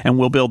shows, and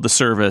we'll build the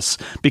service,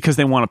 because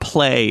they want to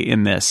play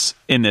in this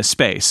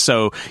space.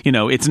 So,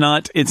 it's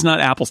not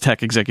Apple's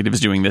tech executives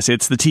doing this.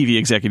 It's the TV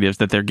executives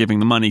that they're giving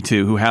the money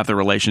to, who have the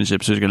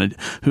relationships, who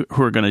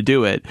are going to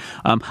do it.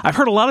 I've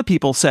heard a lot of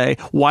people say,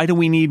 why do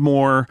we need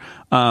more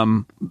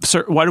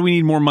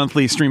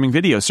monthly streaming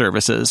video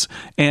services?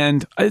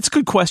 And it's a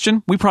good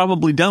question. We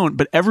probably don't,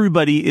 but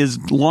everybody is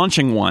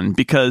launching one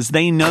because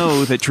they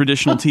know that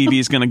traditional TV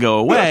is going to go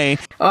away.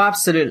 Oh,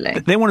 absolutely.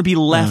 They want to be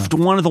left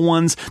one of the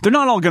ones. They're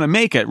not all going to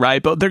make it,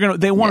 right? But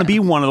they want to be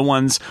one of the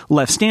ones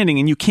left standing,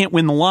 and you can't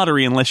win the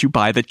lottery unless you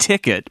buy the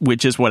ticket,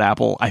 which is what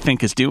Apple, I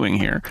think, is doing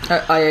here.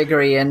 I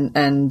agree,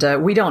 and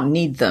we don't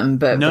need them,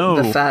 but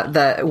the fact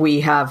that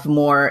we have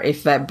more,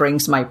 if that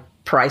brings my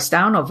price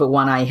down of the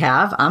one I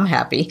have, I'm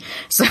happy.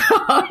 So,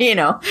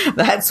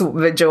 that's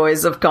the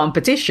joys of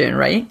competition,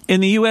 right? In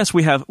the US,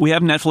 we have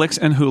Netflix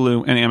and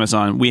Hulu and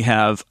Amazon. We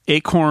have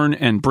Acorn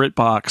and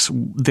BritBox.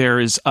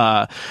 There's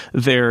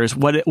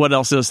what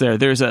else is there?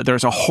 There's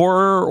a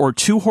horror or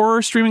 2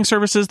 horror streaming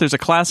services. There's a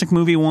classic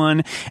movie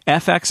one.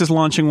 FX is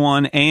launching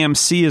one.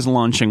 AMC is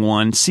launching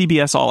one.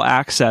 CBS All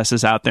Access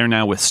is out there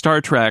now with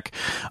Star Trek.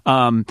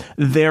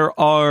 There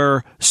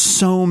are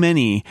so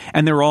many,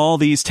 and they're all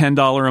these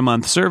 $10 a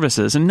month services.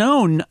 services. And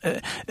no,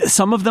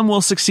 some of them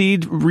will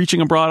succeed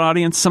reaching a broad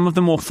audience. Some of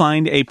them will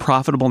find a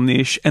profitable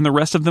niche, and the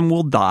rest of them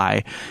will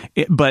die.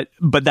 But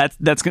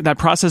that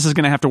process is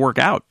going to have to work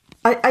out.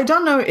 I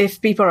don't know if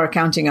people are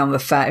counting on the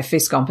fact, if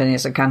this company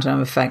is counting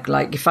on the fact,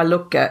 like if I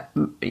look at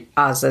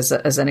us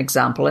as an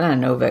example, and I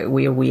know that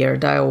we're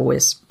weird, I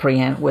always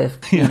preempt with,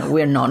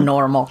 we're not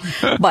normal,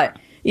 but,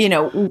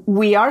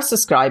 we are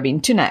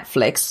subscribing to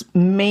Netflix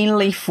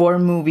mainly for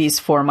movies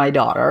for my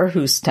daughter,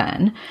 who's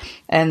 10.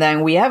 And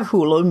then we have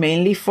Hulu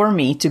mainly for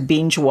me to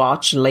binge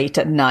watch late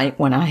at night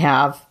when I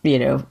have,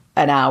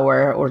 an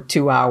hour or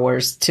 2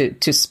 hours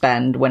to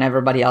spend when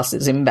everybody else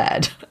is in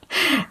bed.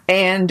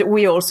 And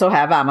we also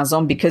have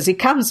Amazon because it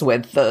comes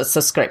with the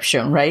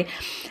subscription, right?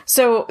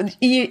 So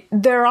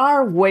there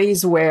are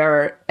ways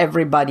where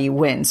everybody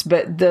wins,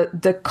 but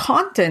the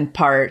content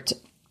part,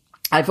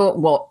 I thought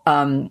what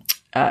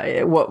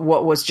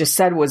was just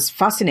said was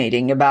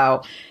fascinating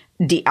about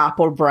the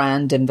Apple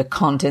brand and the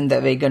content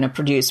that they're going to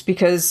produce,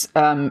 because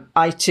I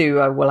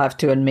will have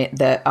to admit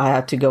that I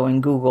had to go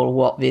and Google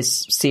what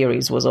this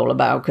series was all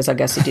about, because I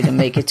guess it didn't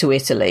make it to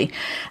Italy.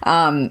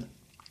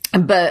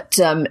 But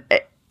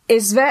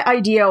it's that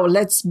idea of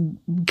let's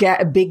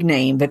get a big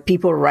name that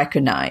people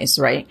recognize,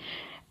 right?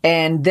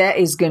 And that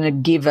is going to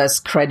give us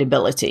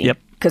credibility. Yep.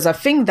 Because I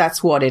think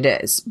that's what it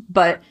is.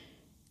 But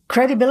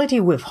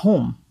credibility with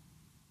whom?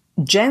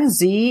 Gen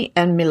Z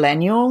and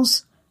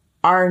millennials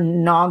are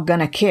not going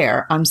to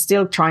care. I'm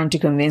still trying to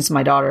convince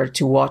my daughter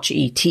to watch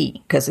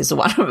E.T. because it's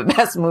one of the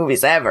best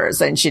movies ever,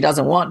 and she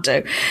doesn't want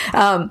to.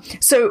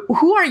 So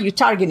who are you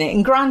targeting?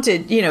 And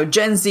granted,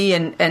 Gen Z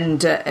and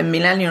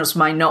millennials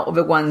might not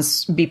the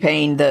ones be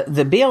paying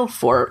the bill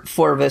for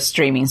the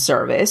streaming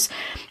service,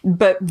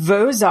 but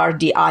those are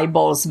the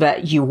eyeballs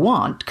that you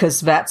want, because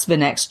that's the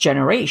next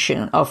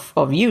generation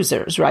of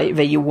users, right?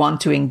 That you want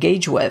to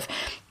engage with.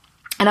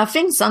 And I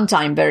think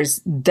sometimes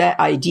there's that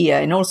idea,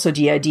 and also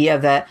the idea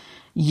that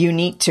you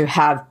need to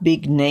have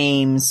big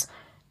names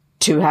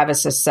to have a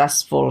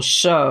successful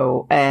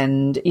show.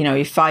 And,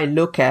 if I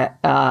look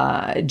at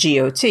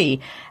GOT,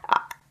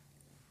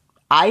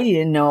 I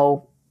didn't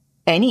know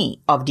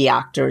any of the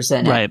actors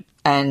in it.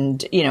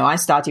 And, I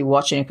started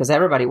watching it because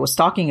everybody was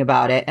talking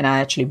about it, and I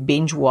actually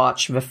binge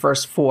watched the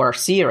first 4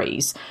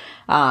 series.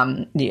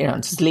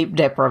 Sleep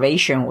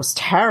deprivation was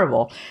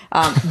terrible.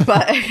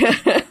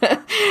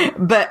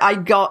 But I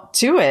got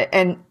to it,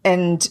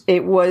 and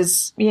it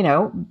was,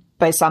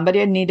 by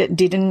somebody I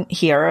didn't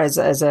hear as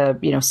a,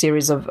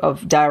 series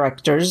of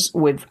directors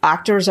with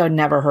actors I'd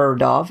never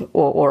heard of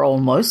or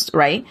almost,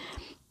 right?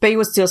 But it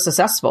was still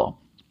successful.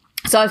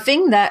 So I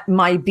think that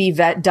might be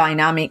that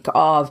dynamic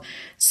of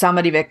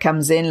somebody that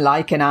comes in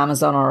like an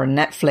Amazon or a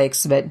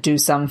Netflix that do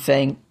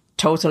something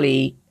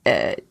totally,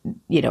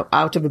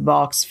 out of the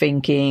box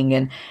thinking,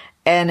 and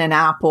an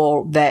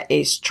Apple that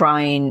is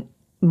trying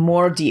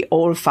more the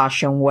old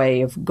fashioned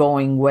way of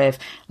going with,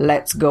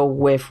 let's go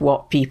with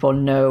what people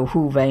know,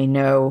 who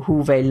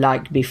they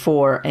liked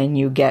before, and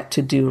you get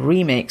to do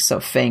remakes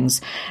of things.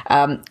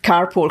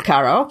 Carpool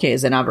Karaoke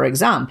is another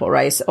example,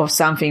 right? Of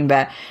something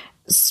that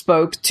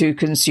spoke to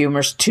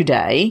consumers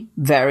today,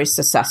 very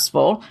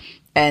successful,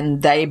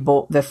 and they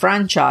bought the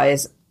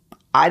franchise.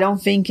 I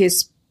don't think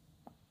it's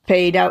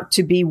paid out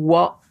to be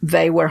what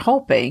they were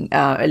hoping.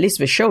 At least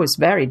the show is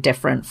very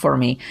different for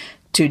me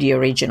to the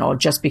original,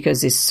 just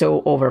because it's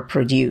so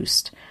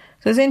overproduced.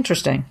 So it's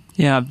interesting.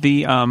 Yeah,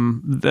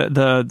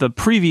 the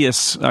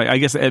previous, I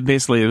guess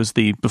basically it was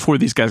before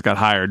these guys got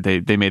hired,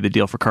 they made the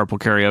deal for Carpool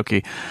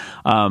Karaoke.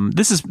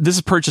 This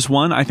is purchase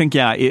one. I think,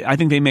 I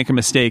think they make a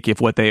mistake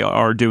if what they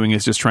are doing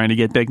is just trying to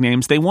get big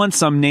names. They want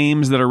some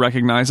names that are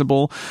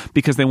recognizable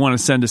because they want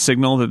to send a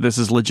signal that this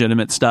is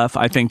legitimate stuff.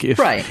 I think if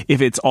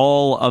it's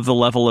all of the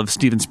level of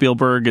Steven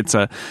Spielberg,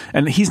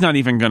 and he's not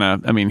even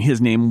gonna,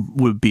 his name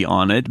would be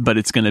on it, but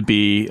it's gonna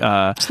be,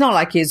 it's not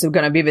like he's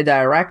gonna be the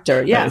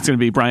director. Yeah. It's gonna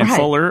be Brian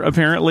Fuller,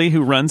 apparently,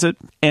 who runs it,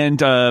 and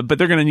but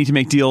they're going to need to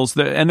make deals.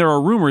 And there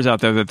are rumors out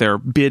there that they're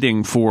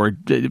bidding for,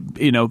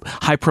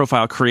 high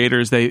profile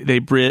creators. They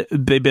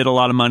bid a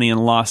lot of money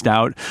and lost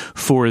out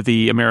for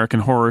the American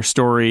Horror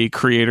Story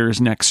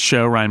creators' next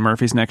show, Ryan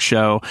Murphy's next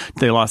show.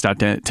 They lost out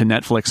to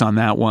Netflix on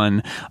that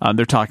one.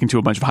 They're talking to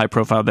a bunch of high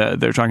profile.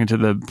 They're talking to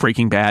the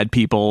Breaking Bad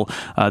people,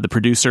 the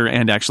producer,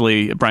 and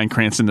actually Bryan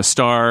Cranston, the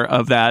star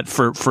of that,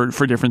 for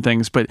different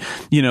things. But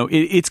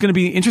it's going to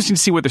be interesting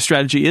to see what the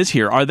strategy is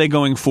here. Are they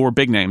going for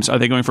big names? Are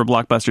they going for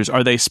blockbusters?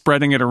 Are they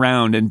spreading it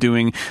around and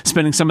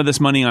spending some of this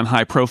money on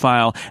high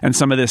profile and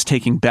some of this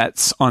taking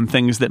bets on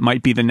things that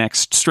might be the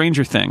next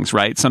Stranger Things,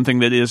 right? Something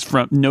that is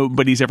from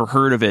nobody's ever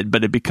heard of it,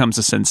 but it becomes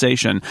a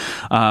sensation.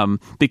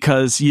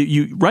 Because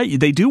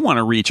they do want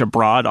to reach a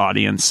broad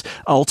audience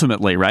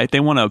ultimately, right? They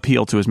want to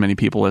appeal to as many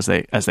people as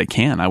they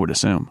can, I would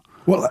assume.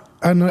 Well,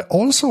 and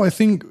also I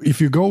think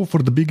if you go for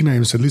the big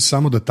names, at least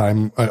some of the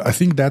time, I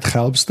think that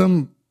helps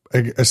them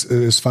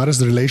as far as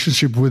the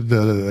relationship with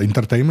the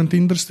entertainment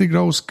industry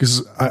goes.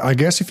 Because I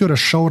guess if you're a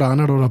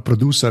showrunner or a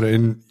producer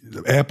and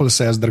Apple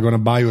says they're going to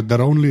buy you,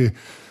 they're only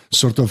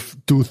sort of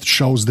two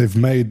shows they've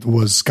made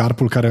was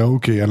Carpool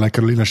Karaoke, and like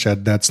Carolina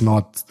said, that's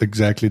not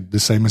exactly the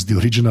same as the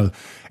original.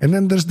 And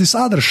then there's this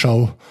other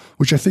show,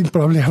 which I think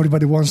probably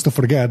everybody wants to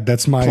forget.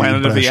 That's my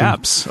Planet impression. of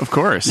the Apps, of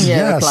course. Yeah,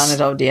 Yes. the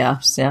Planet of the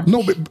Apps, yeah.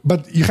 No,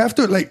 but you have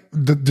to, like,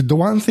 the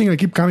one thing I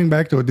keep coming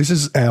back to, this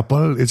is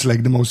Apple. It's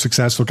like the most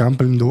successful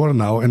company in the world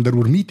now, and there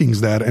were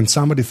meetings there, and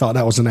somebody thought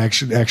that was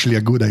actually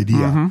a good idea.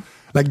 Mm-hmm.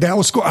 Like, that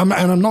was cool. And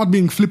I'm not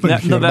being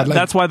flippant here. But like,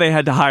 that's why they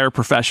had to hire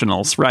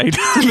professionals, right?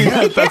 I mean,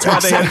 that's why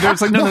they had.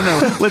 It's like, no.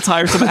 Let's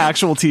hire some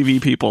actual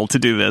TV people to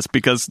do this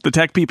because the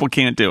tech people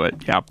can't do it.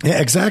 Yeah,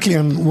 exactly.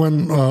 And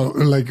when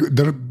like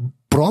they're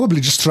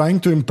probably just trying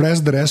to impress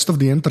the rest of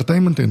the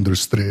entertainment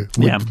industry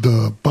with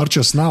the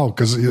purchase now,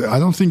 because I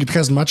don't think it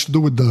has much to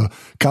do with the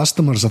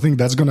customers. I think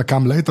that's going to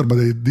come later, but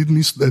they at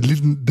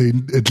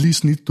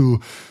least need to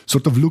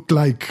sort of look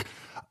like.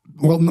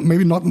 Well,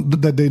 maybe not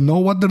that they know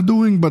what they're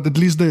doing, but at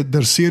least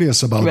they're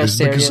serious about this.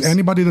 Because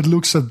anybody that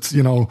looks at,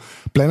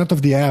 Planet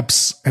of the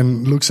Apps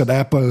and looks at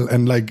Apple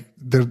and like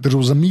there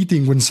was a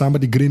meeting when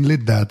somebody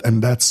greenlit that,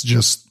 and that's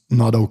just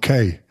not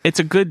okay.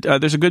 It's a good.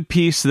 There's a good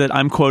piece that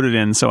I'm quoted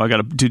in, so I got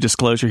to do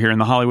disclosure here in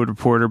the Hollywood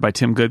Reporter by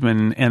Tim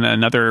Goodman, and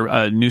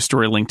another news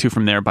story linked to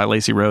from there by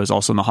Lacey Rose,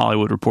 also in the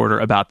Hollywood Reporter,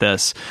 about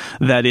this.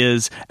 That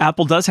is,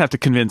 Apple does have to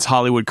convince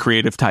Hollywood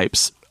creative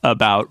types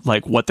about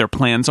like what their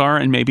plans are,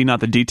 and maybe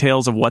not the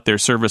details of what their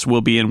service will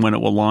be and when it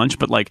will launch,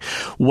 but like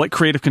what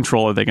creative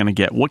control are they going to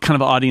get? What kind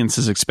of audience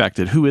is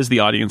expected? Who is the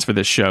audience for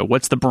this show?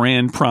 What's the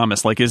brand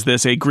promise? Like, is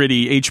this a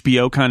gritty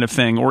HBO kind of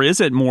thing, or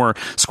is it more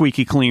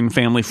squeaky clean,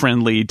 family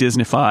friendly,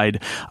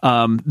 Disney-fied? We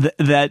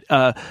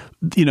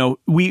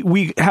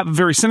have a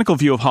very cynical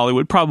view of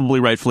Hollywood, probably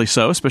rightfully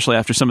so, especially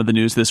after some of the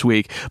news this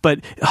week. But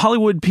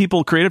Hollywood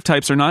people, creative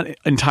types, are not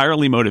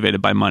entirely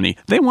motivated by money.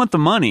 They want the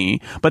money,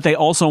 but they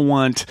also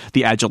want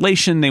the adulation.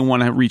 They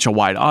want to reach a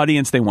wide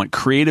audience. They want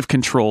creative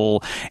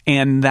control.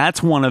 And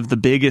that's one of the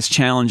biggest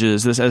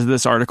challenges, as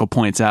this article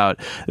points out,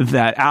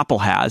 that Apple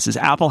has, is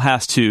Apple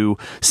has to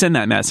send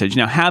that message.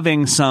 Now,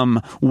 having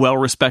some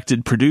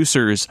well-respected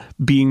producers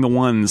being the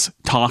ones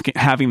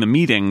having the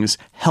meetings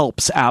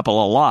helps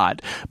Apple a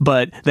lot.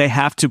 But they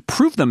have to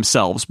prove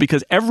themselves,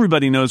 because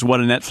everybody knows what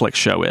a Netflix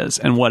show is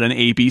and what an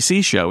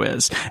ABC show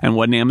is and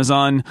what an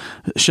Amazon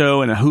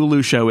show and a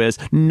Hulu show is.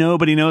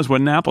 Nobody knows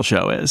what an Apple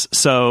show is.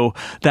 So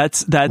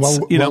that's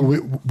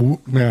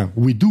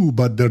we do,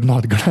 but they're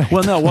not gonna.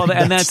 Well, no,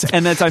 and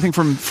that's I think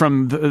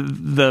from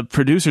the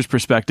producer's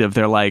perspective,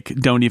 they're like,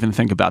 don't even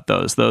think about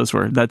those. Let's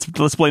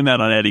blame that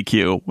on Eddie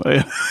Q,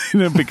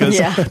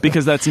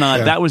 because that's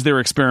not that was their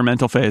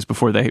experimental phase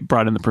before they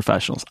brought in the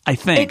professionals. I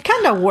think it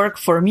kind of worked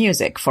for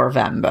music for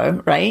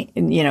Vambo, right?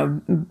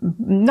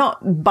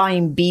 Not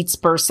buying beats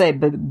per se,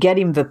 but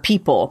getting the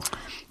people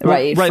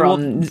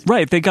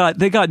right. They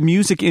got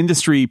music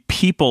industry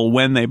people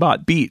when they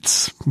bought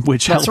Beats,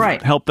 which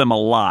helped them a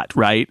lot,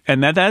 right?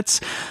 And that's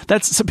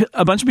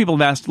a bunch of people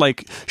have asked,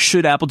 like,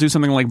 should Apple do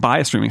something like buy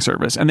a streaming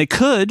service? And they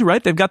could,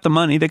 right? They've got the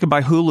money. They could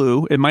buy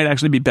Hulu. It might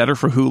actually be better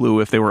for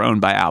Hulu if they were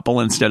owned by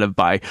Apple instead of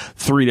by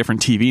 3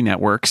 different TV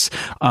networks.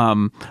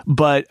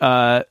 But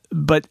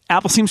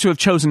Apple seems to have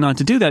chosen not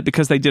to do that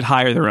because they did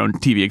hire their own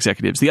TV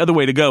executives. The other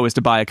way to go is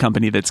to buy a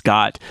company that's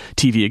got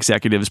TV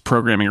executives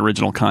programming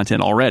original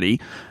content already,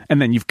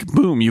 and then you've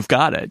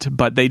got it.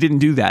 But they didn't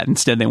do that.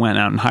 Instead, they went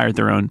out and hired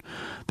their own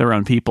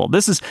people.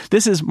 This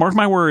is mark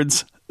my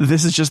words.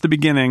 This is just the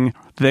beginning.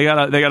 They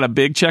got a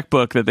big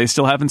checkbook that they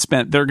still haven't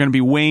spent. There are going to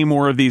be way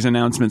more of these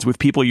announcements with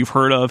people you've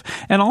heard of,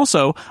 and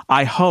also,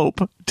 I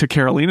hope, to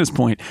Carolina's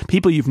point,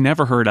 people you've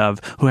never heard of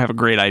who have a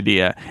great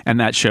idea, and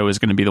that show is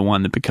going to be the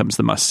one that becomes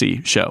the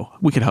must-see show.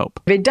 We could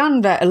hope. They've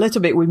done that a little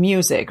bit with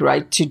music,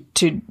 right?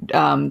 To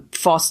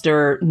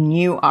foster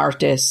new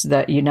artists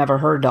that you never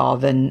heard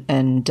of, and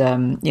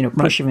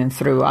pushing them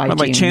through iTunes.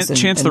 Like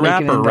Chance the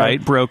Rapper,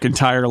 right? Broke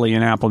entirely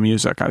in Apple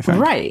Music, I think.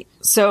 Right.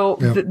 So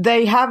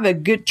they have a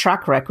good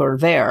track record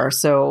there.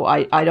 So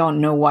I don't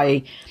know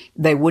why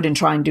they wouldn't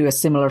try and do a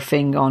similar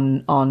thing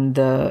on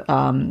the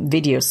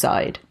video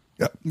side.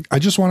 Yeah, I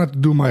just wanted to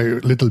do my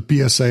little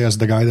PSA as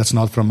the guy that's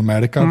not from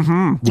America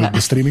with the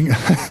streaming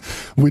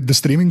with the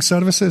streaming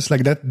services.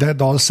 Like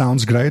that all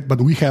sounds great,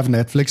 but we have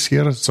Netflix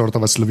here, sort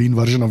of a Slovene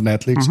version of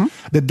Netflix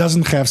that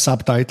doesn't have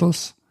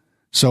subtitles.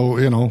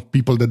 So,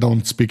 people that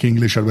don't speak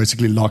English are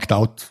basically locked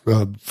out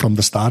from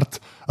the start.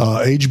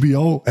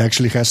 HBO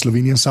actually has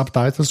Slovenian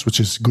subtitles, which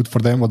is good for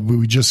them, but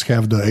we just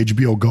have the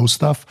HBO Go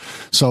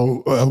stuff.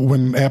 So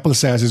when Apple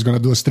says it's going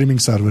to do a streaming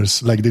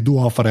service, like they do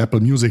offer Apple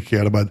Music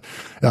here, but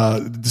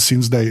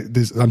since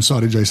I'm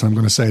sorry, Jason, I'm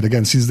going to say it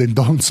again, since they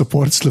don't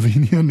support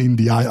Slovenian in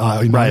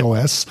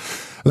iOS,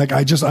 like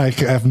I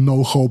have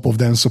no hope of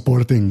them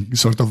supporting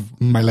sort of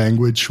my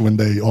language when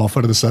they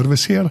offer the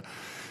service here.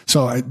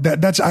 So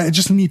I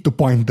just need to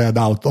point that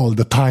out all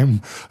the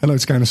time. I know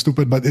it's kind of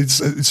stupid, but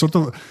it's sort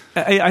of.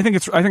 I think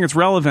it's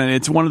relevant.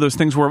 It's one of those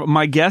things where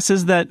my guess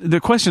is that the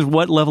question is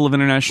what level of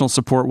international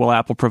support will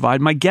Apple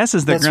provide. My guess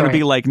is they're going to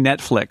be like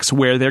Netflix,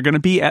 where they're going to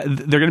be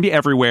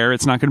everywhere.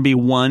 It's not going to be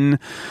one,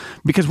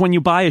 because when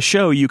you buy a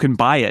show, you can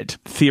buy it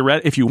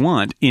if you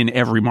want in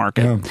every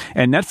market,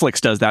 and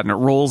Netflix does that and it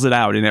rolls it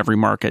out in every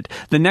market.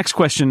 The next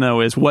question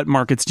though is what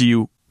markets do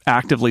you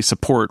actively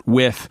support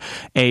with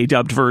a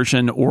dubbed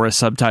version or a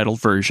subtitled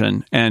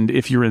version? And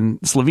if you're in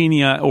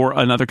Slovenia or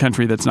another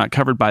country that's not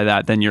covered by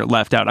that, then you're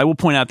left out. I will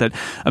point out that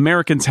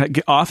Americans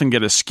often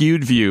get a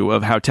skewed view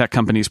of how tech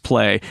companies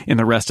play in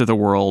the rest of the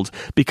world,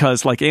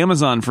 because like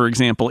Amazon, for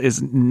example,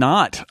 is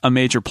not a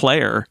major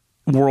player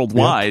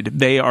worldwide.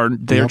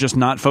 They're just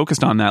not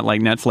focused on that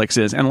like Netflix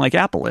is and like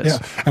Apple is.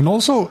 Yeah, and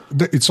also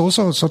it's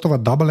also sort of a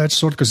double-edged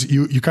sword, because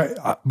you can,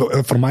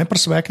 from my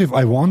perspective,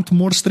 I want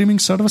more streaming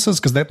services,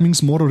 because that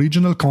means more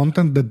original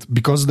content, that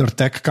because they're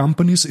tech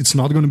companies, it's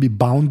not going to be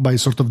bound by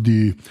sort of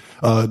the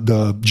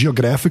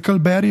geographical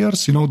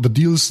barriers, the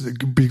deals,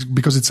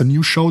 because it's a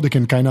new show, they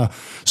can kind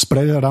of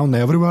spread it around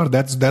everywhere.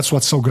 That's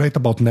what's so great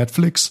about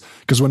Netflix,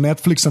 because when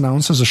Netflix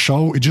announces a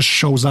show, it just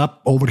shows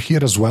up over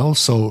here as well,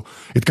 so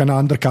it kind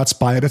of undercuts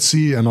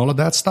piracy and all of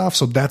that stuff.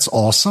 So that's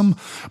awesome.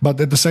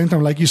 But at the same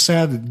time, like you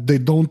said, they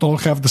don't all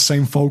have the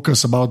same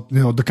focus about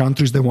the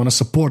countries they want to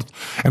support.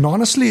 And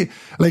honestly,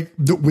 like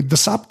with the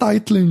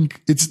subtitling,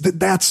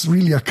 that's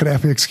really a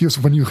crappy excuse.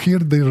 When you hear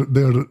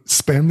they're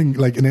spending,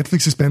 like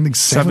Netflix is spending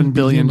 $7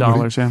 billion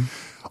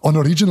on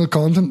original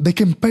content, they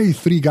can pay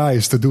 3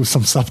 guys to do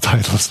some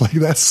subtitles. Like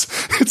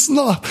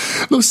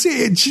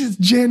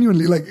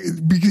genuinely, like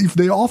if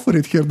they offer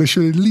it here, they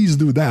should at least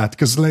do that.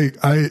 Because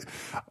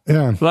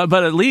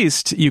but at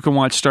least you can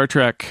watch Star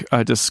Trek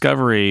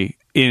Discovery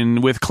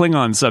with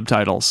Klingon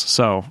subtitles.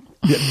 So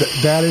yeah,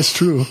 that is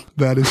true.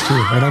 That is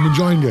true, and I'm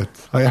enjoying it.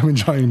 I am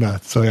enjoying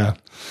that. So yeah.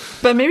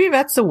 But maybe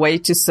that's a way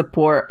to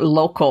support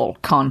local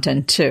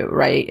content too,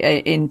 right?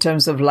 In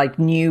terms of like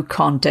new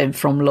content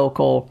from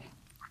local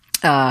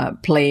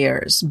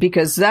players,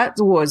 because that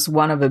was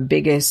one of the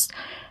biggest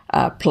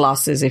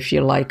pluses, if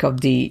you like,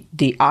 of the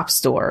App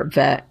Store,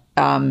 that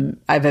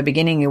at the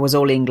beginning it was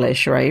all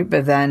English, right?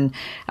 But then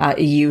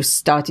you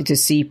started to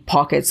see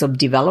pockets of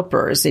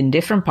developers in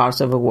different parts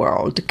of the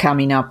world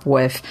coming up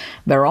with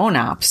their own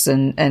apps,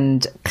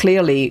 and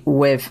clearly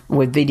with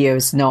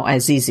videos not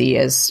as easy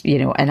as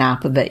an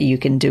app that you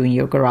can do in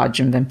your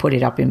garage and then put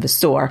it up in the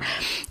store,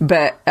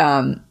 but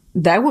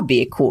that would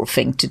be a cool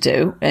thing to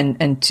do,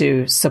 and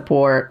to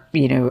support,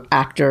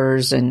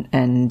 actors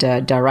and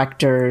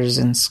directors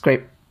and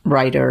script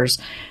writers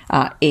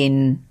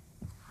in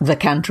the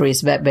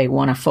countries that they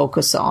want to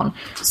focus on,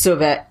 so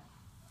that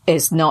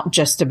it's not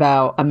just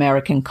about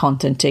American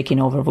content taking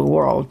over the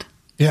world.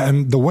 Yeah,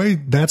 and the way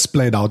that's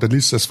played out, at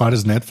least as far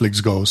as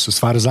Netflix goes, as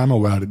far as I'm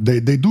aware,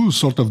 they do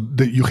sort of,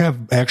 you have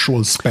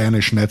actual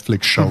Spanish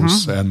Netflix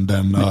shows, and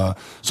then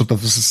sort of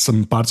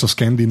some parts of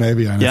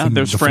Scandinavia. And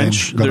there's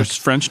French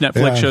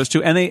Netflix shows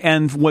too.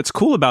 And what's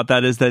cool about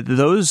that is that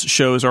those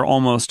shows are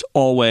almost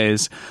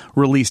always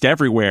released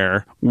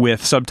everywhere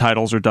with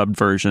subtitles or dubbed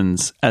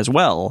versions as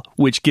well,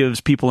 which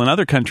gives people in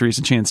other countries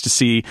a chance to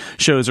see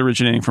shows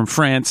originating from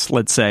France,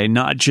 let's say,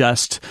 not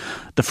just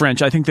the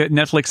French. I think that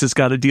Netflix has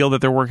got a deal that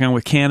they're working on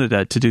with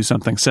Canada to do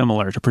something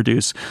similar, to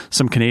produce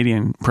some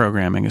Canadian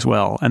programming as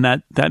well. And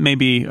that may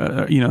be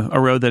a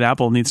road that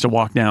Apple needs to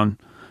walk down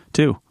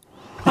too.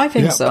 I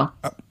think so.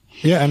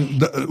 Yeah,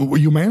 and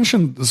you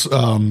mentioned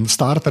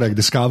Star Trek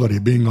Discovery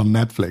being on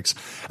Netflix.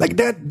 Like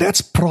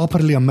that's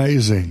properly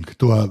amazing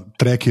to a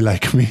Trekkie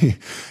like me,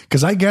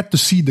 because I get to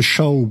see the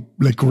show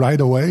like right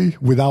away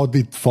without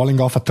it falling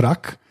off a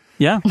truck.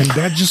 Yeah. And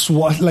that just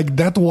was like,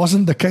 that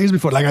wasn't the case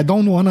before. Like, I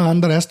don't want to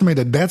underestimate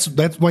it. That's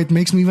why it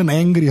makes me even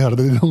angrier that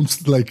they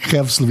don't like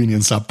have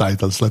Slovenian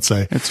subtitles, let's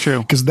say. It's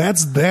true. Because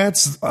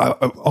that's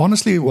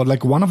honestly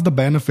like one of the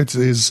benefits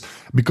is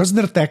because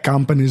they're tech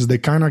companies, they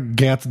kind of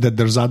get that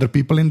there's other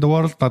people in the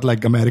world, not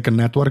like American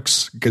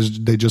networks, because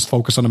they just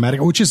focus on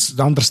America, which is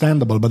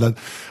understandable, but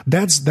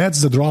that's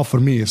the draw for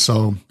me.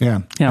 So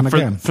yeah. And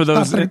again, for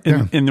those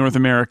in North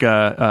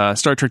America,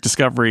 Star Trek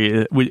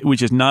Discovery,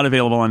 which is not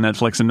available on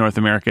Netflix in North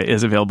America,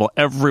 is available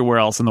everywhere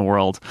else in the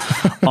world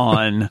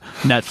on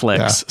Netflix.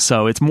 Yeah.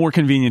 So it's more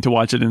convenient to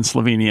watch it in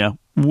Slovenia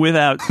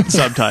without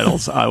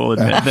subtitles, I will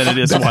admit, than it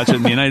is to watch it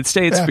in the United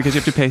States, because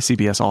you have to pay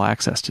CBS All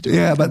Access to do it.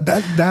 Yeah, but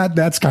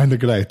that's kind of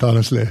great,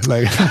 honestly.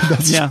 Like,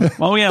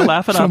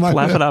 laugh it up,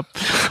 laugh it up.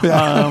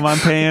 Yeah. I'm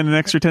paying an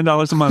extra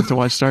 $10 a month to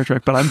watch Star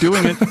Trek, but I'm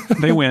doing it.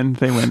 They win.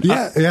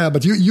 Yeah,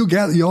 but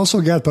you also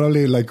get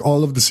probably like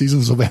all of the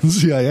seasons of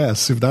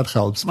NCIS, if that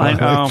helps. I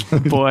know,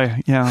 boy,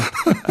 yeah.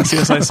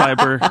 CSI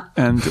Cyber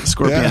and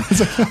Scorpion.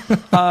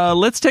 Yeah.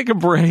 Let's take a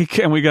break,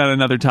 and we got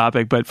another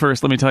topic, but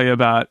first let me tell you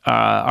about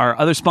our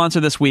other sponsor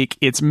this week.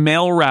 It's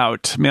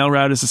MailRoute.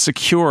 MailRoute is a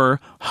secure,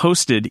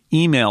 hosted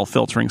email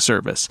filtering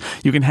service.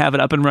 You can have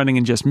it up and running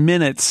in just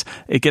minutes.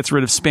 It gets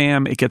rid of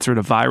spam. It gets rid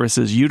of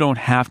viruses. You don't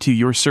have to.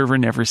 Your server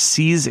never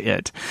sees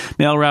it.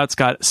 MailRoute's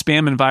got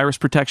spam and virus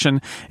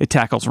protection. It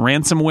tackles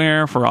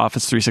ransomware for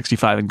Office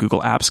 365 and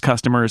Google Apps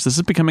customers. This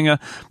is becoming a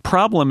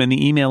problem in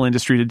the email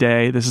industry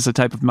today. This is a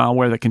type of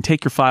malware that can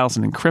take your files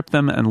and encrypt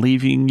them and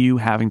leaving you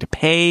having to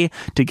pay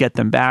to get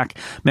them back.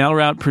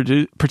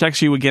 MailRoute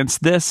protects you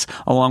against this,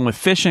 along with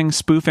phishing,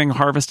 spoofing,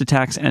 harvest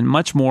attacks, and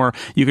much more.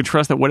 You can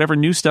trust that whatever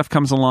new stuff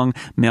comes along,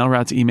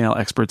 MailRoute's email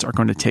experts are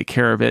going to take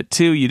care of it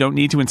too. You don't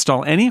need to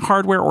install any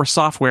hardware or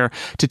software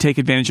to take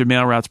advantage of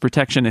MailRoute's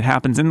protection. It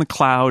happens in the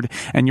cloud,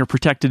 and you're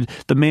protected.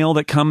 The mail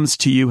that comes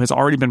to you has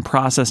already been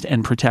processed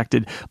and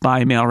protected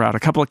by MailRoute. A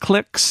couple of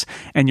clicks,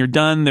 and you're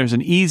done. There's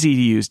an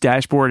easy-to-use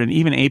dashboard and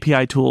even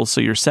API tools,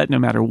 so you're set no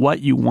matter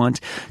what you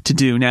want to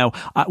do. Now,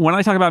 when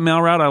I talk about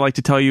MailRoute, I like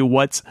to tell you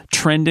what's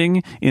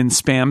trending in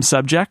spam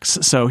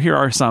subjects. So here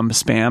are some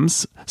spam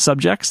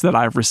subjects that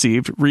I've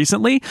received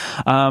recently.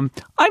 I'm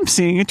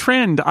seeing a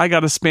trend. I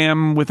got a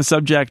spam with the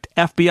subject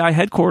FBI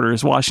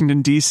headquarters,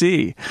 Washington,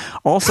 D.C.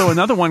 Also,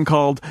 another one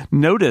called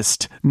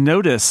Noticed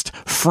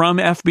from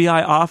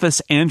FBI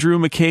office, Andrew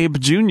McCabe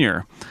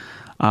Jr.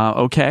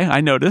 Okay,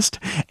 I noticed.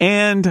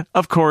 And,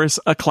 of course,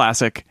 a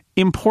classic,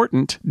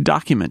 important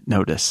document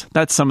notice.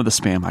 That's some of the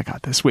spam I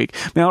got this week.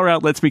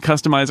 MailRoute lets me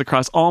customize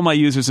across all my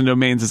users and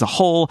domains as a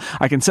whole.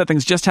 I can set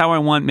things just how I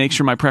want, make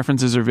sure my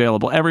preferences are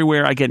available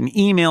everywhere. I get an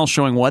email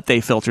showing what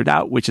they filtered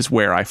out, which is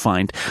where I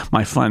find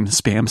my fun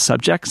spam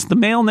subjects. The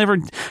mail never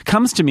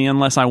comes to me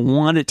unless I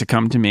want it to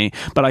come to me,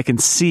 but I can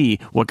see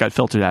what got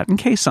filtered out in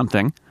case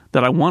something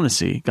that I want to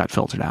see got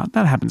filtered out.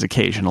 That happens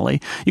occasionally.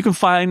 You can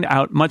find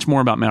out much more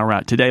about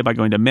MailRoute today by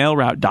going to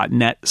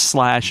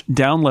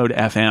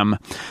mailroute.net/downloadfm.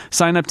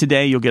 Sign up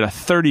today. You'll get a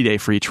 30-day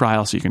free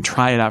trial so you can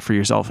try it out for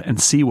yourself and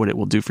see what it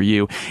will do for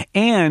you.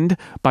 And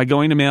by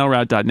going to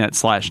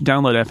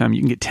mailroute.net/downloadfm,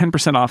 you can get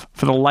 10% off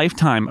for the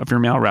lifetime of your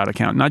MailRoute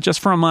account. Not just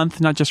for a month,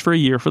 not just for a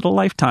year, for the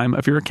lifetime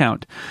of your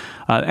account.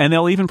 And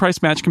they'll even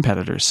price match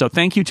competitors. So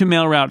thank you to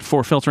MailRoute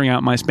for filtering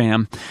out my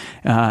spam,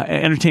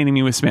 entertaining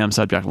me with spam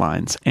subject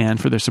lines, and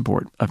for their support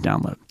of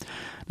Download.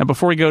 Now,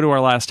 before we go to our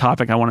last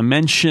topic, I want to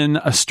mention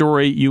a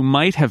story you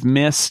might have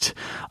missed.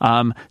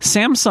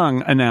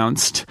 Samsung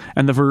announced,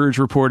 and The Verge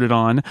reported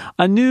on,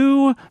 a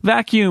new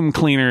vacuum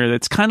cleaner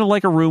that's kind of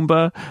like a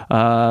Roomba,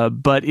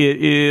 but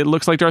it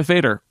looks like Darth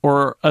Vader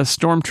or a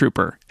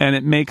stormtrooper, and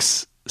it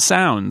makes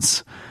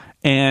sounds.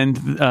 And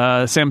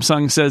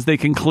Samsung says they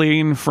can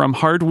clean from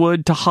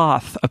hardwood to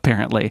Hoth,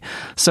 apparently.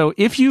 So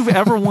if you've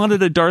ever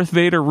wanted a Darth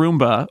Vader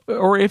Roomba,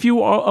 or if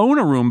you own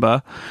a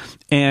Roomba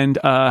and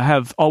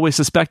have always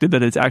suspected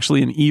that it's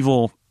actually an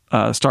evil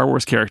Star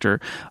Wars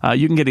character,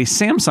 you can get a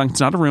Samsung. It's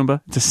not a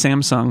Roomba. It's a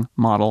Samsung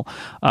model.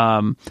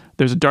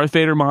 There's a Darth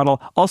Vader model.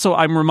 Also,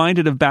 I'm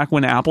reminded of back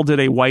when Apple did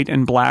a white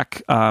and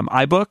black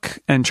iBook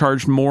and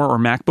charged more, or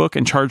MacBook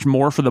and charged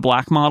more for the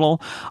black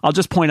model. I'll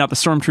just point out the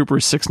Stormtrooper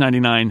is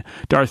 $699,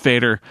 Darth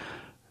Vader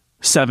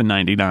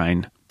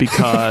 $799,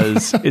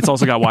 because it's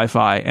also got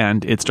Wi-Fi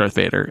and it's Darth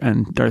Vader,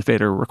 and Darth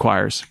Vader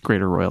requires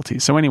greater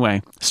royalties. So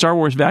anyway, Star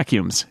Wars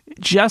vacuums.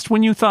 Just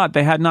when you thought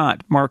they had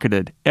not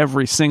marketed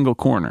every single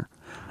corner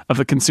of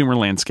the consumer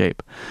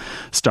landscape,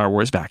 Star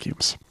Wars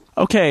vacuums.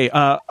 Okay,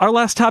 our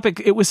last topic.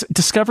 It was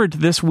discovered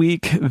this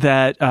week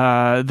that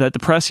the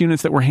press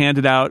units that were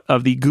handed out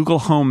of the Google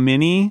Home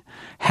Mini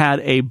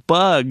had a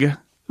bug.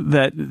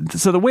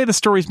 So the way the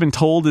story's been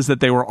told is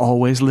that they were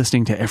always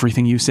listening to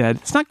everything you said.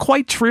 It's not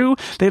quite true.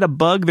 They had a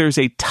bug. There's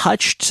a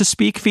touch to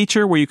speak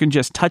feature where you can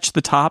just touch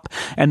the top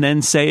and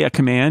then say a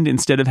command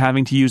instead of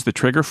having to use the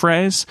trigger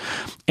phrase.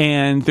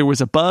 And there was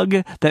a bug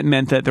that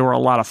meant that there were a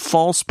lot of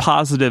false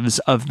positives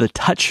of the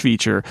touch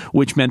feature,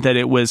 which meant that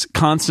it was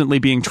constantly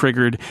being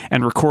triggered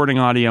and recording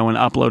audio and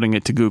uploading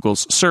it to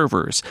Google's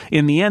servers.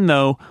 In the end,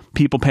 though,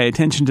 people pay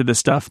attention to this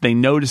stuff. They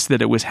noticed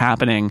that it was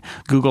happening.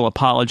 Google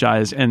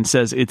apologized and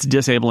says it's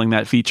disabling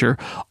that feature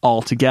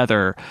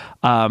altogether.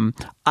 I'm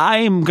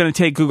going to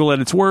take Google at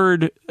its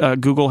word.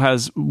 Google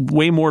has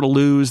way more to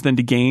lose than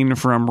to gain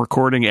from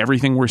recording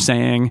everything we're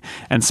saying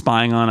and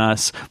spying on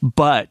us.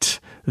 But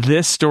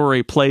this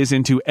story plays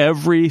into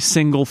every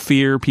single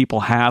fear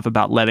people have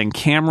about letting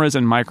cameras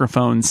and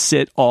microphones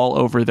sit all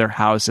over their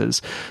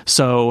houses.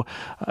 So,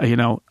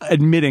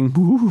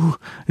 admitting,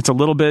 it's a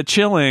little bit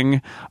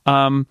chilling.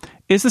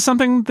 Is this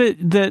something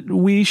that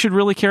we should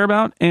really care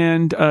about?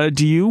 And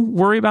do you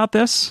worry about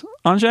this,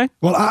 Anže?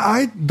 Well,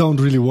 I don't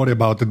really worry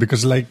about it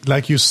because,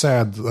 like you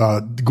said,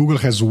 Google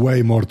has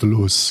way more to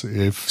lose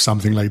if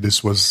something like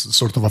this was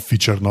sort of a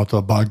feature, not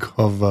a bug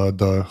of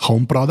the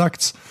home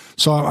products.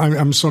 So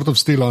I'm sort of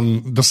still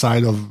on the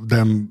side of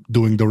them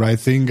doing the right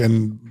thing.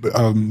 And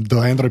the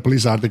Android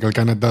Police article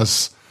kind of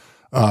does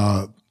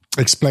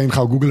explained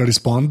how Google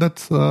responded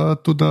to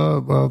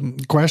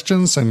the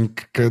questions,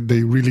 and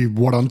they really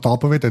were on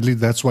top of it. At least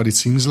that's what it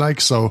seems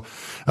like. So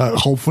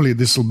hopefully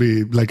this will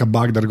be like a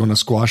bug they're going to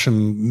squash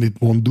and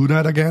it won't do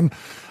that again.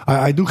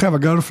 I do have a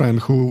girlfriend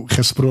who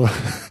has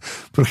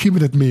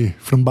prohibited me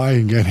from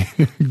buying any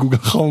Google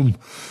Home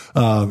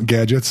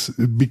gadgets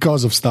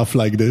because of stuff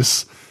like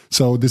this.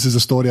 So this is a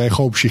story I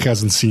hope she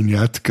hasn't seen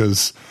yet,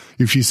 because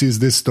if she sees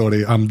this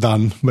story, I'm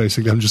done.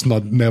 Basically, I'm just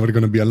never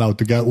going to be allowed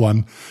to get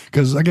one.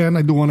 Because again,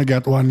 I do want to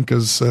get one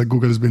because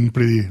Google has been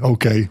pretty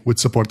okay with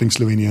supporting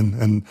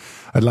Slovenian, and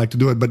I'd like to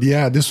do it. But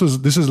yeah, this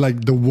is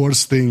like the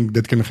worst thing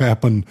that can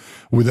happen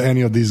with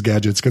any of these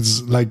gadgets,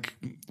 because like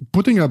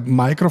putting a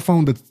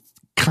microphone that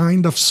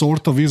kind of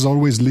sort of is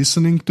always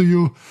listening to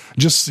you,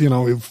 just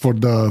for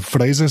the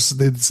phrases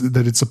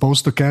that it's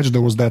supposed to catch.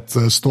 There was that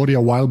story a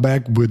while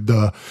back with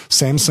the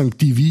Samsung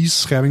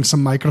TVs having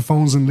some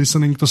microphones and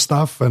listening to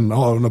stuff, and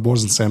no, it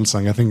wasn't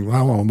Samsung, I think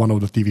one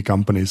of the TV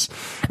companies.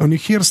 When you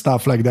hear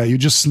stuff like that, you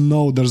just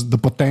know there's the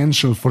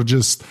potential for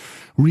just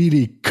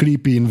really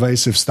creepy,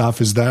 invasive stuff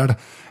is there.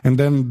 And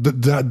then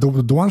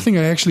the one thing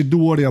I actually do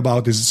worry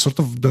about is sort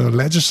of the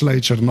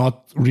legislature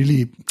not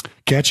really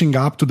catching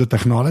up to the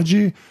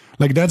technology.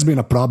 Like that's been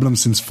a problem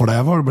since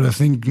forever, but I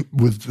think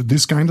with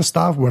this kind of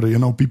stuff where,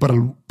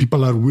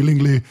 people are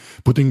willingly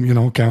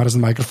putting, cameras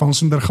and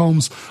microphones in their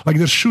homes, like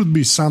there should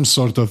be some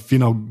sort of,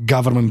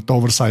 government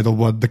oversight of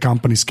what the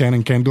companies can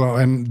and can't do.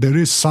 And there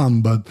is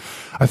some, but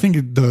I think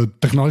the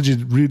technology,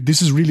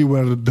 this is really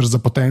where there's a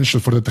potential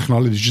for the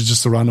technology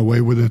just to run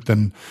away with it,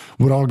 and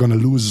we're all going to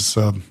lose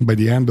by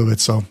the end of it.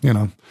 So,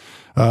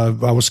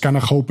 I was kind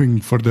of hoping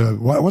for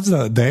what's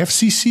the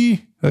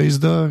FCC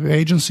is the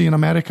agency in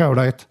America,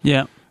 right?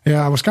 Yeah.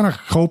 Yeah, I was kind of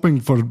hoping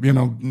for,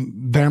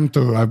 them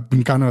to, I've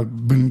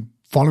been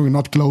following it,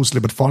 not closely,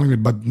 but following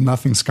it, but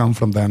nothing's come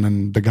from them.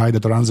 And the guy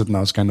that runs it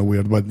now is kind of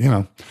weird, but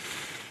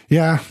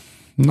yeah,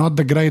 not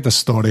the greatest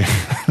story.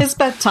 It's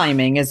bad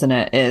timing, isn't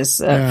it?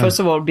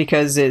 First of all,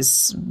 because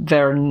it's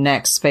their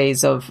next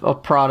phase of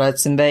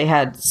products, and they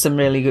had some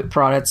really good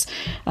products.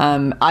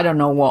 I don't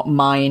know what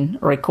mine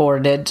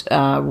recorded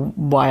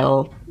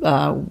while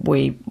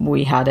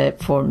we had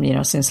it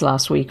for, since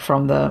last week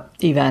from the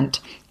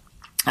event.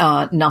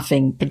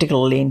 Nothing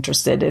particularly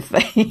interested if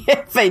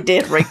they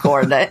did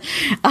record it.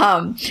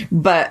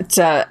 But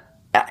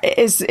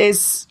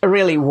is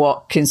really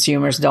what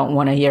consumers don't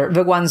want to hear.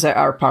 The ones that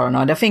are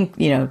paranoid. I think,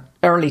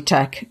 early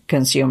tech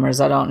consumers,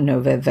 I don't know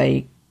that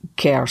they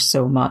care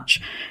so much.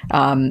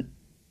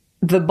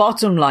 The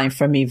bottom line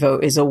for me, though,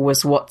 is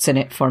always what's in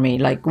it for me.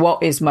 Like,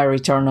 what is my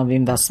return of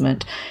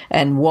investment,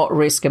 and what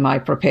risk am I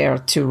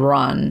prepared to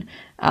run?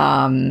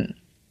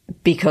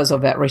 Because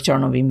of that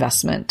return of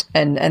investment.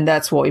 And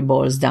that's what it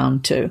boils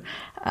down to.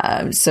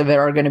 So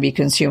there are going to be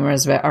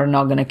consumers that are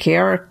not going to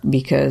care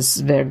because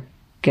they're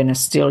going to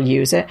still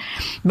use it.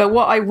 But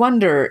what I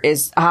wonder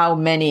is how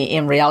many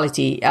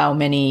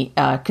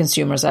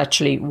consumers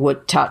actually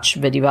would touch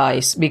the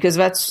device, because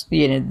that's,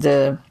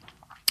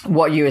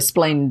 what you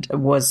explained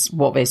was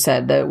what they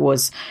said. That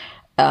was,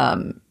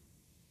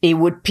 it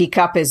would pick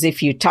up as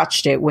if you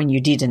touched it when you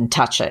didn't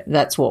touch it.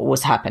 That's what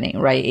was happening,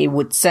 right? It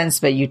would sense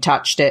that you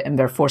touched it and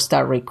therefore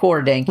start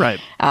recording, right?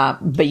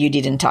 But you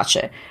didn't touch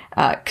it.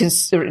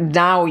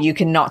 Now you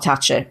cannot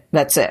touch it.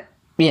 That's it.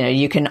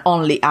 You can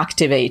only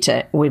activate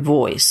it with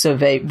voice. So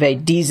they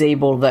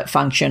disable that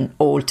function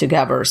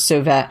altogether,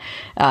 so that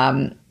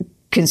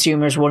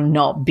consumers will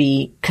not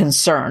be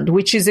concerned,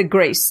 which is a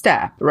great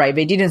step, right?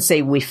 They didn't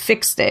say we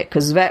fixed it,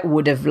 because that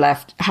would have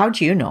left. How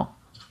do you know?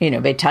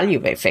 They tell you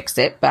they fixed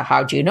it, but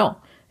how do you know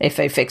if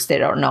they fixed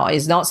it or not?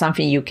 It's not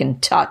something you can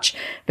touch,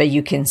 but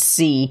you can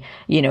see,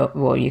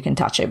 well, you can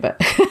touch it, but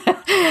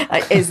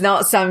it's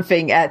not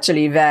something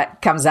actually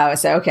that comes out and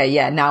say, okay,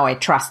 yeah, now I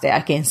trust it. I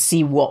can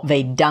see what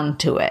they done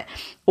to it.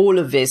 All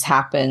of this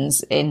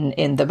happens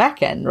in the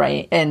back end,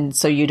 right? And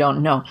so you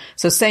don't know.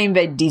 So saying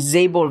they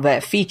disable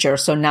that feature,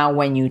 so now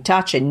when you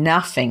touch it,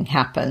 nothing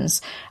happens,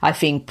 I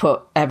think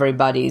put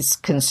everybody's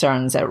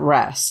concerns at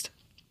rest.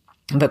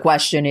 The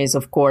question is,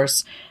 of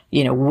course,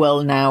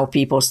 will now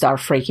people start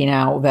freaking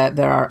out that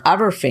there are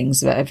other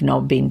things that have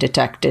not been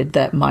detected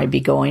that might be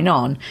going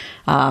on?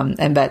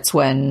 And that's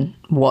when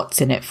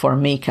what's in it for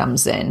me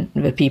comes in.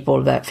 The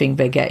people that think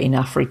they get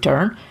enough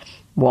return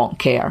won't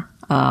care.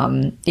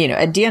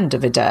 At the end of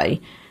the day,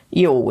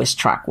 you always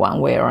track one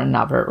way or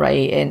another,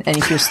 right? And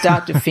if you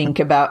start to think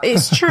about,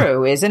 it's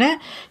true, isn't it?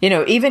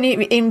 Even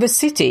in the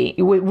city,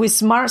 with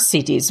smart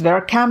cities, there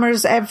are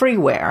cameras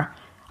everywhere.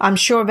 I'm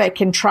sure they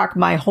can track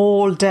my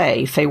whole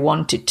day if they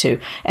wanted to.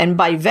 And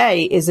by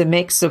they is a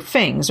mix of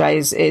things, right?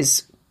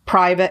 Is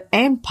private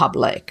and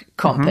public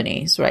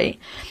companies, right?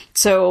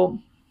 So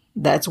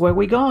that's where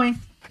we're going.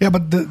 Yeah,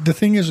 but the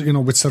thing is,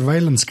 with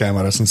surveillance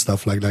cameras and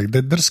stuff like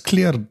that, there's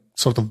clear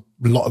sort of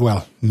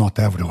well, not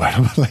everywhere,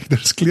 but like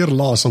there's clear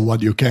laws of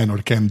what you can or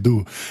can't do.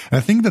 And I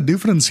think the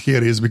difference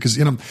here is because,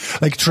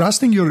 like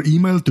trusting your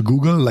email to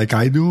Google, like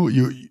I do,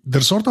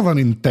 there's sort of an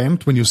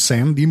intent when you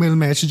send email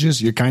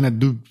messages, you kind of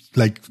do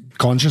like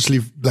consciously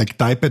like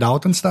type it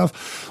out and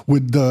stuff.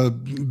 With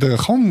the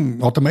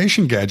home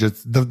automation gadget,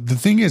 the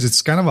thing is,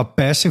 it's kind of a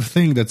passive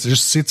thing that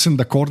just sits in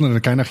the corner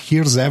and kind of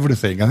hears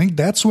everything. I think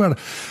that's where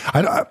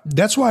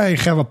that's why I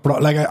have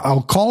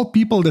I'll call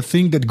people that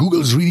think that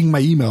Google's reading my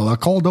email. I'll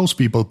call those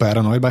people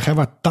paranoid, but I have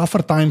a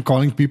tougher time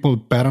calling people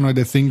paranoid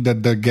that think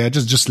that the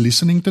gadget's just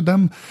listening to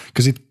them,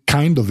 because it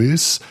kind of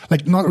is.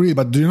 Like, not really,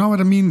 but do you know what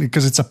I mean?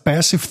 Because it's a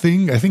passive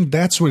thing. I think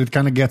that's where it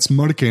kind of gets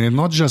murky, and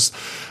not just.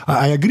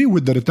 I agree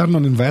with the return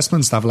on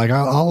investment stuff. Like,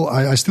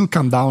 I still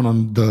come down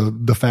on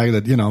the fact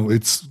that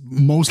it's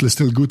mostly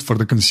still good for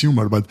the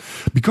consumer, but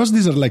because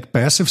these are like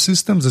passive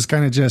systems, it's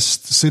kind of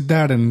just sit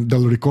there and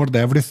they'll record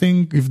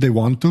everything if they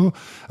want to.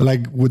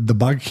 Like with the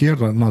bug here,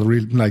 not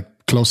really like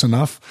close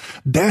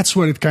enough. That's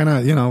where it kind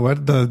of, where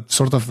the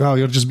sort of,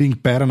 you're just being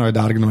paranoid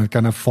argument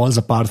kind of falls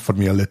apart for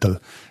me a little.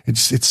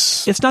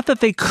 It's not that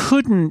they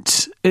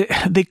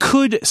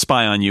could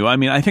spy on you. I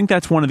mean, I think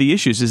that's one of the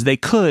issues is they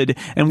could,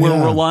 and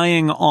we're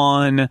relying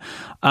on,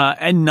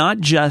 and not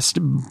just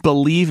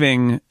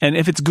believing, and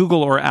if it's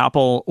Google or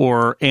Apple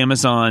or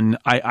Amazon,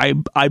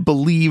 I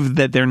believe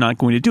that they're not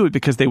going to do it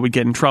because they would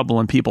get in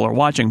trouble and people are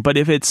watching. But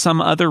if it's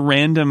some other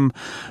random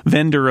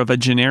vendor of a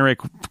generic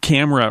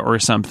camera or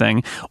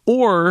something,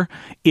 or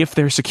if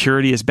their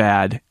security is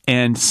bad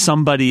and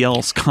somebody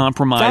else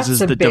compromises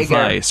the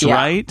device,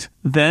 right?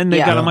 Then they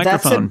got a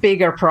microphone. That's a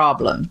bigger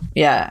problem.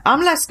 Yeah.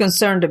 I'm less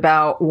concerned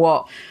about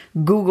what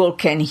Google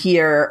can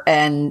hear.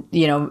 And,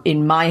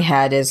 in my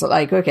head is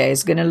like, okay,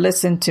 it's going to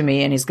listen to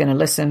me and it's going to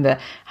listen that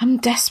I'm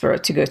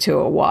desperate to go to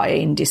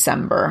Hawaii in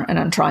December and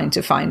I'm trying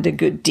to find a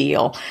good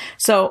deal.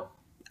 So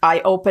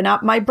I open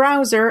up my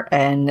browser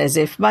and as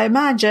if by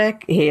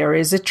magic, here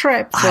is a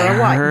trip for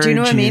Hawaii. Do you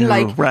know what I mean?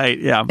 Like, right.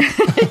 Yeah.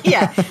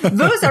 Yeah.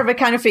 Those are the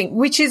kind of thing,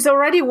 which is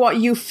already what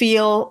you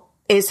feel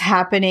is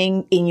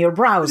happening in your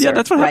browser. Yeah,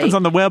 that's what happens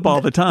on the web all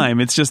the time.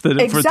 It's just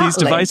that for these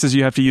devices,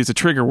 you have to use a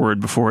trigger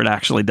word before it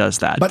actually does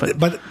that.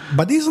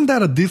 But isn't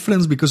that a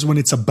difference? Because when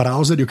it's a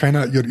browser, you're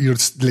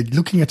like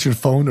looking at your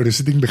phone or you're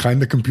sitting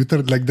behind the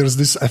computer. Like there's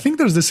this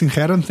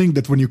inherent thing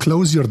that when you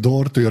close your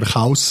door to your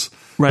house,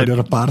 right, or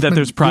your apartment, that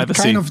there's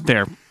privacy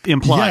there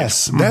implied.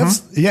 Yes,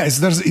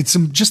 it's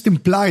just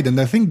implied, and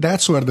I think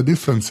that's where the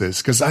difference is.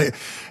 Because I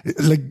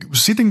like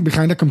sitting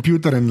behind a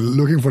computer and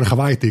looking for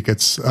Hawaii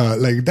tickets.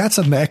 Like that's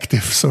an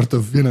active sort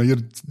of, you're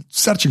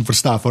searching for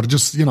stuff, or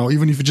just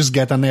even if you just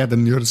get an ad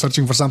and you're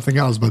searching for something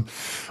else. But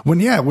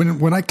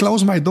when I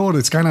close my door,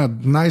 it's kind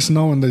of nice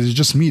knowing that it's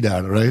just me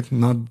there, right?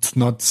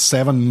 Not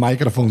 7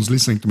 microphones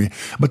listening to me.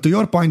 But to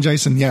your point,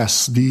 Jason,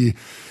 yes, the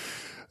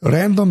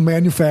random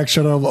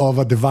manufacturer of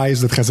a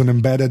device that has an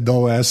embedded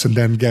OS and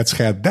then gets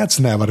hacked, that's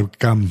never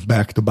come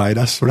back to bite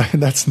us, right?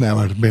 That's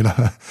never been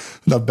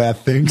the bad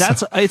thing.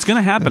 It's going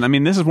to happen. I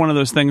mean, this is one of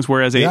those things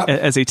where as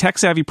a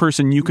tech-savvy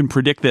person, you can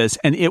predict this,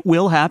 and it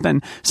will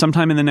happen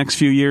sometime in the next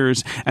few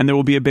years, and there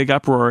will be a big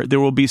uproar. There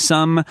will be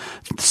some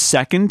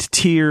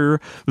second-tier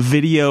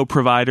video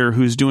provider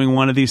who's doing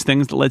one of these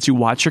things that lets you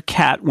watch your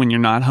cat when you're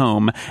not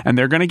home, and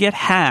they're going to get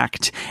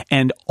hacked,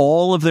 and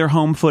all of their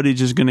home footage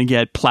is going to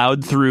get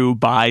plowed through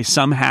by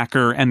some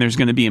hacker, and there's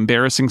going to be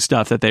embarrassing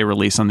stuff that they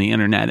release on the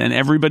internet, and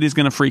everybody's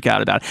going to freak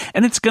out about it.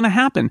 And it's going to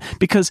happen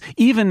because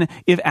even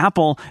if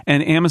Apple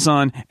and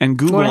Amazon and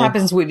Google, what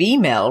happens with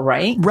email,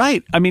 right?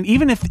 Right. I mean,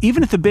 even if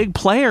the big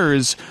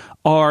players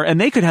are, and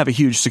they could have a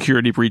huge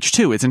security breach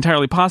too. It's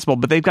entirely possible,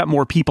 but they've got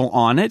more people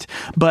on it.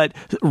 But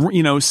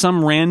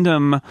some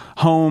random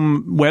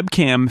home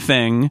webcam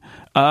thing,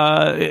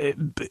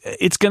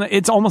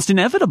 it's almost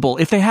inevitable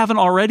if they haven't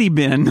already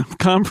been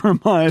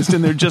compromised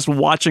and they're just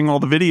watching all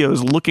the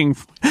videos,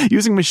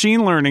 using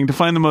machine learning to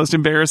find the most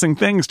embarrassing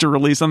things to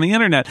release on the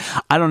internet.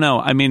 I don't know.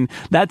 I mean,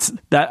 I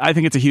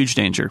think it's a huge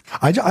danger.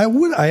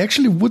 I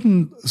actually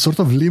wouldn't sort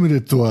of limit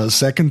it to a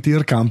second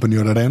tier company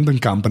or a random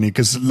company,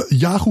 because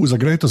Yahoo is a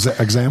great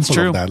example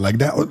of that. Like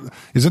that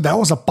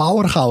was a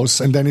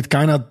powerhouse, and then it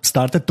kind of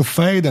started to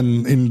fade,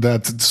 and in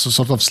that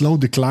sort of slow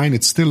decline,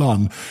 it's still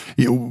on.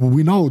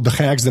 We know the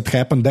hacks that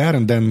happened there,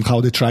 and then how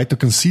they tried to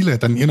conceal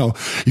it. And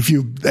if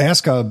you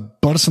ask a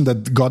person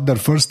that got their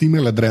first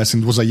email address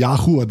and it was a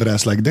Yahoo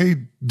address, like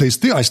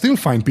I still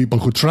find people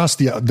who trust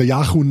the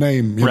Yahoo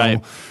name. You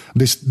know,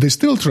 they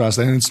still trust,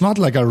 and it's not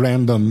like a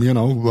random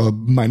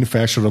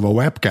manufacturer of a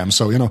webcam.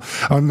 So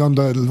on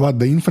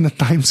the infinite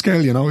time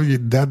scale,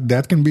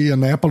 that can be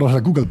an Apple or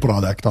a Google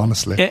product,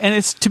 honestly. And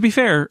it's, to be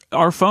fair,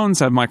 our phones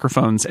have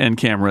microphones and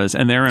cameras,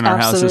 and they're in our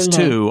houses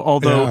too.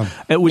 Although,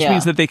 which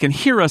means that they can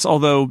hear us.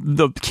 Although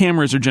the camera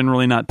cameras are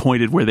generally not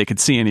pointed where they could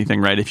see anything,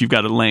 right? If you've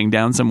got it laying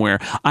down somewhere.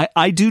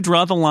 I do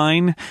draw the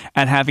line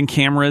at having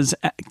cameras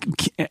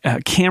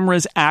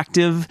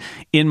active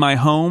in my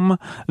home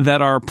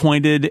that are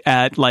pointed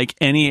at like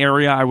any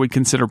area I would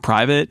consider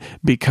private,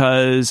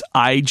 because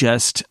I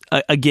just,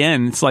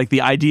 again, it's like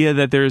the idea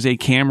that there's a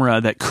camera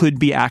that could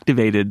be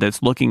activated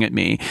that's looking at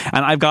me.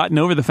 And I've gotten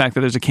over the fact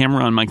that there's a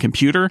camera on my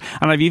computer,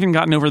 and I've even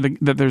gotten over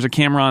that there's a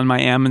camera on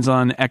my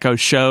Amazon Echo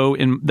Show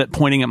that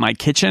pointing at my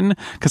kitchen,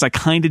 because I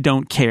kind of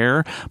don't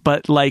care.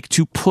 But like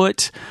to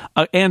put,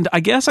 and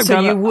I guess I've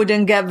got. So you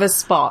wouldn't get the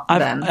spot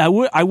then? I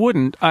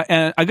wouldn't.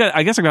 I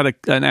guess I got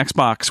an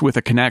Xbox with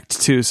a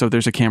Kinect too, so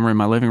there's a camera in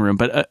my living room.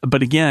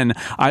 But again,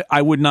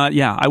 I would not.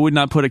 Yeah, I would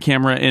not put a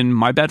camera in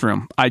my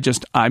bedroom.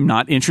 I'm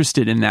not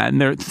interested in that.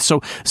 And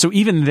so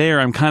even there,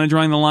 I'm kind of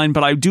drawing the line.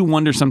 But I do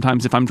wonder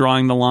sometimes if I'm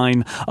drawing the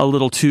line a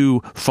little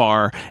too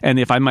far, and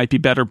if I might be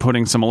better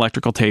putting some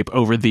electrical tape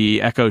over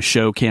the Echo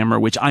Show camera,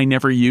 which I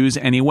never use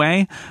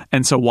anyway.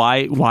 And so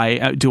why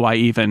do I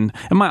even?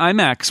 And my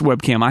IMAX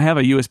webcam, I have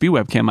a USB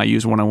webcam I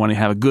use when I want to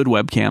have a good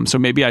webcam. So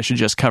maybe I should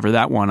just cover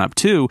that one up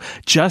too,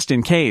 just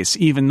in case.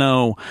 Even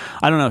though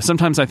I don't know,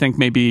 sometimes I think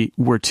maybe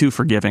we're too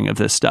forgiving of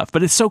this stuff,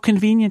 but it's so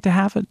convenient to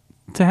have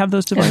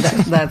those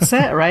devices. That's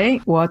it,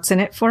 right? What's in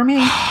it for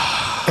me?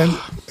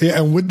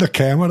 And with the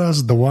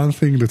cameras, the one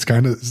thing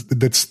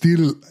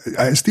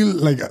I still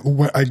like,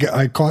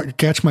 I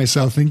catch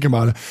myself thinking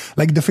about it,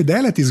 like the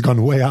fidelity has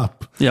gone way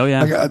up. Oh,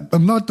 yeah. Like,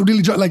 I'm not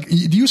really like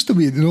it used to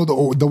be. You know,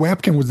 the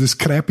webcam was this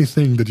crappy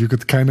thing that you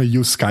could kind of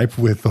use Skype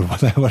with or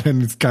whatever,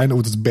 and it's kind of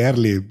was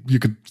barely, you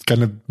could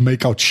kind of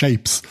make out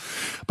shapes.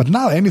 But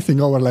now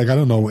anything over like, I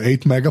don't know,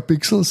 8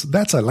 megapixels,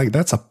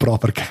 that's a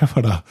proper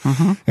camera,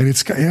 and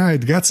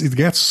it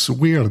gets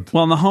weird.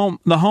 Well, and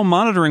the home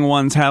monitoring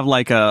ones have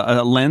like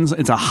a lens.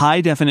 It's a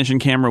high definition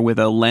camera with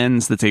a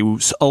lens that's a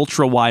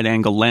ultra wide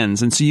angle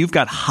lens, and so you've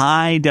got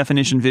high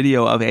definition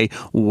video of a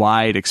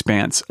wide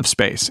expanse of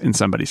space in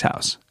somebody's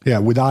house. Yeah,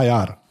 with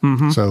IR.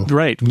 So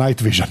right, night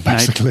vision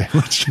basically.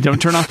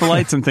 Don't turn off the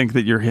lights and think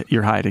that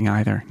you're hiding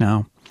either.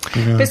 No.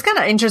 Yeah. It's kind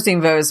of interesting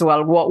though as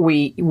well what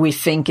we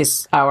think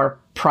is our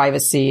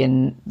privacy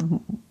and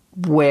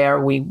where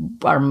we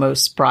are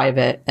most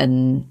private,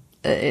 and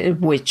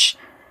which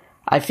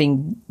I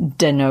think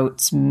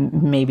denotes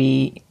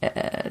maybe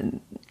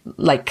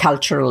like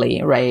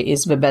culturally, right,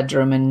 is the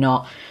bedroom and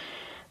not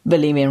the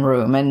living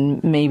room.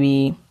 And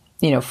maybe,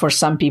 you know, for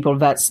some people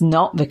that's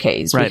not the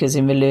case, right, because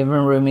in the living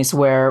room is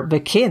where the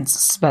kids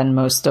spend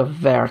most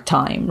of their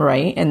time,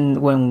 right?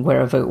 And when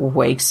we're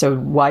awake. So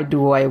why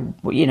do I,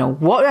 you know,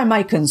 what am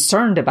I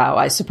concerned about,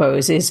 I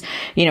suppose, is,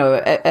 you know,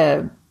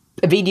 a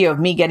video of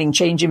me getting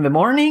changed in the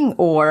morning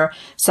or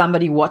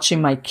somebody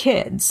watching my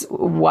kids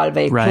while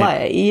they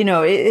play, you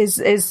know,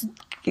 is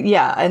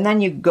yeah. And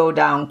then you go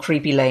down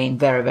creepy lane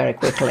very, very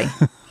quickly.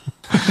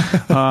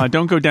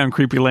 Don't go down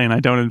creepy lane.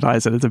 I don't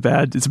advise it. It's a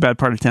bad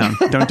part of town.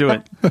 Don't do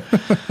it.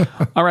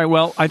 All right.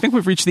 Well, I think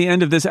we've reached the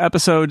end of this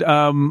episode.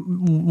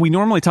 We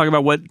normally talk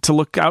about what to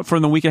look out for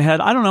in the week ahead.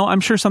 I don't know. I'm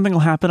sure something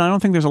will happen. I don't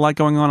think there's a lot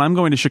going on. I'm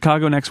going to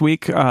Chicago next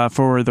week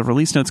for the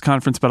Release Notes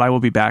conference, but I will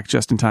be back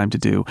just in time to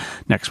do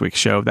next week's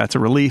show. That's a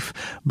relief.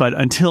 But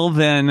until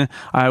then,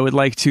 I would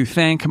like to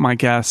thank my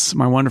guests,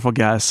 my wonderful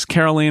guests,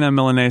 Carolina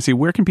Milanesi.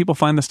 Where can people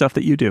find the stuff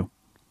that you do?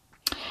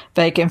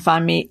 They can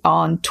find me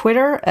on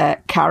Twitter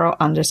at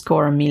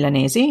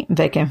Caro_Milanesi.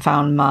 They can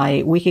find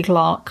my wiki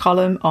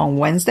column on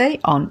Wednesday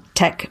on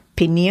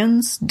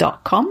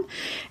techpinions.com.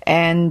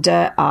 And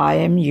I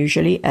am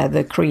usually at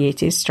the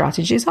Creative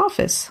Strategies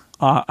office.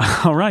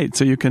 All right,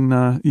 so you can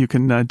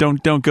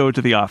don't go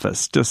to the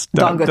office. Just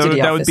don't go to the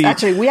office.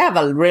 Actually, we have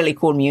a really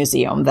cool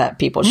museum that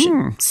people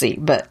should see.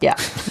 But yeah,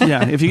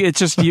 yeah. If it's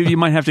just you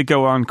might have to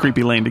go on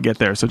creepy lane to get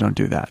there. So don't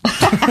do that.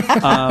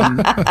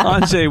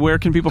 Andrzej, where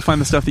can people find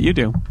the stuff that you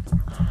do?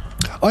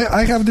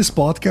 I have this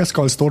podcast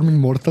called Storming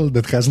Mortal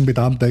that hasn't been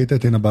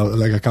updated in about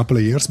like a couple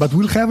of years, but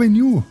we'll have a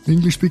new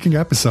English-speaking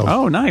episode.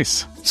 Oh,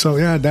 nice! So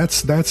yeah,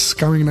 that's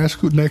coming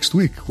next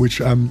week, which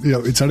you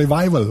know, it's a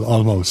revival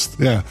almost.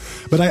 Yeah,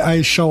 but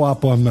I show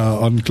up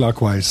on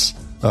Clockwise.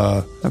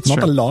 That's not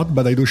true. A lot,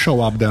 but I do show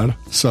up there.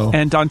 So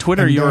and on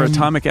Twitter, you're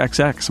Atomic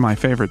XX, my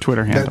favorite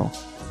Twitter handle.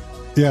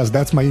 Yes,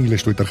 that's my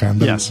English Twitter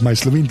handle. Yes. My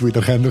Slovene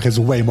Twitter handle has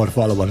way more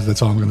followers.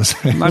 That's all I'm going to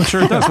say. I'm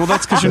sure it does. Well,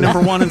 that's because you're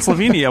number one in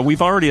Slovenia.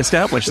 We've already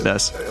established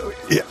this.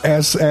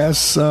 As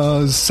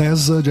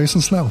says Jason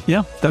Snell.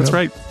 Yeah, that's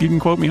right. You can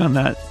quote me on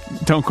that.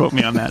 Don't quote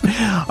me on that.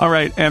 All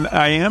right. And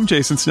I am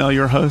Jason Snell,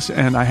 your host,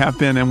 and I have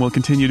been and will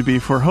continue to be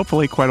for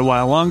hopefully quite a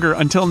while longer.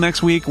 Until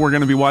next week, we're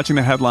going to be watching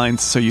the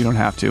headlines so you don't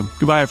have to.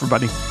 Goodbye,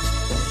 everybody.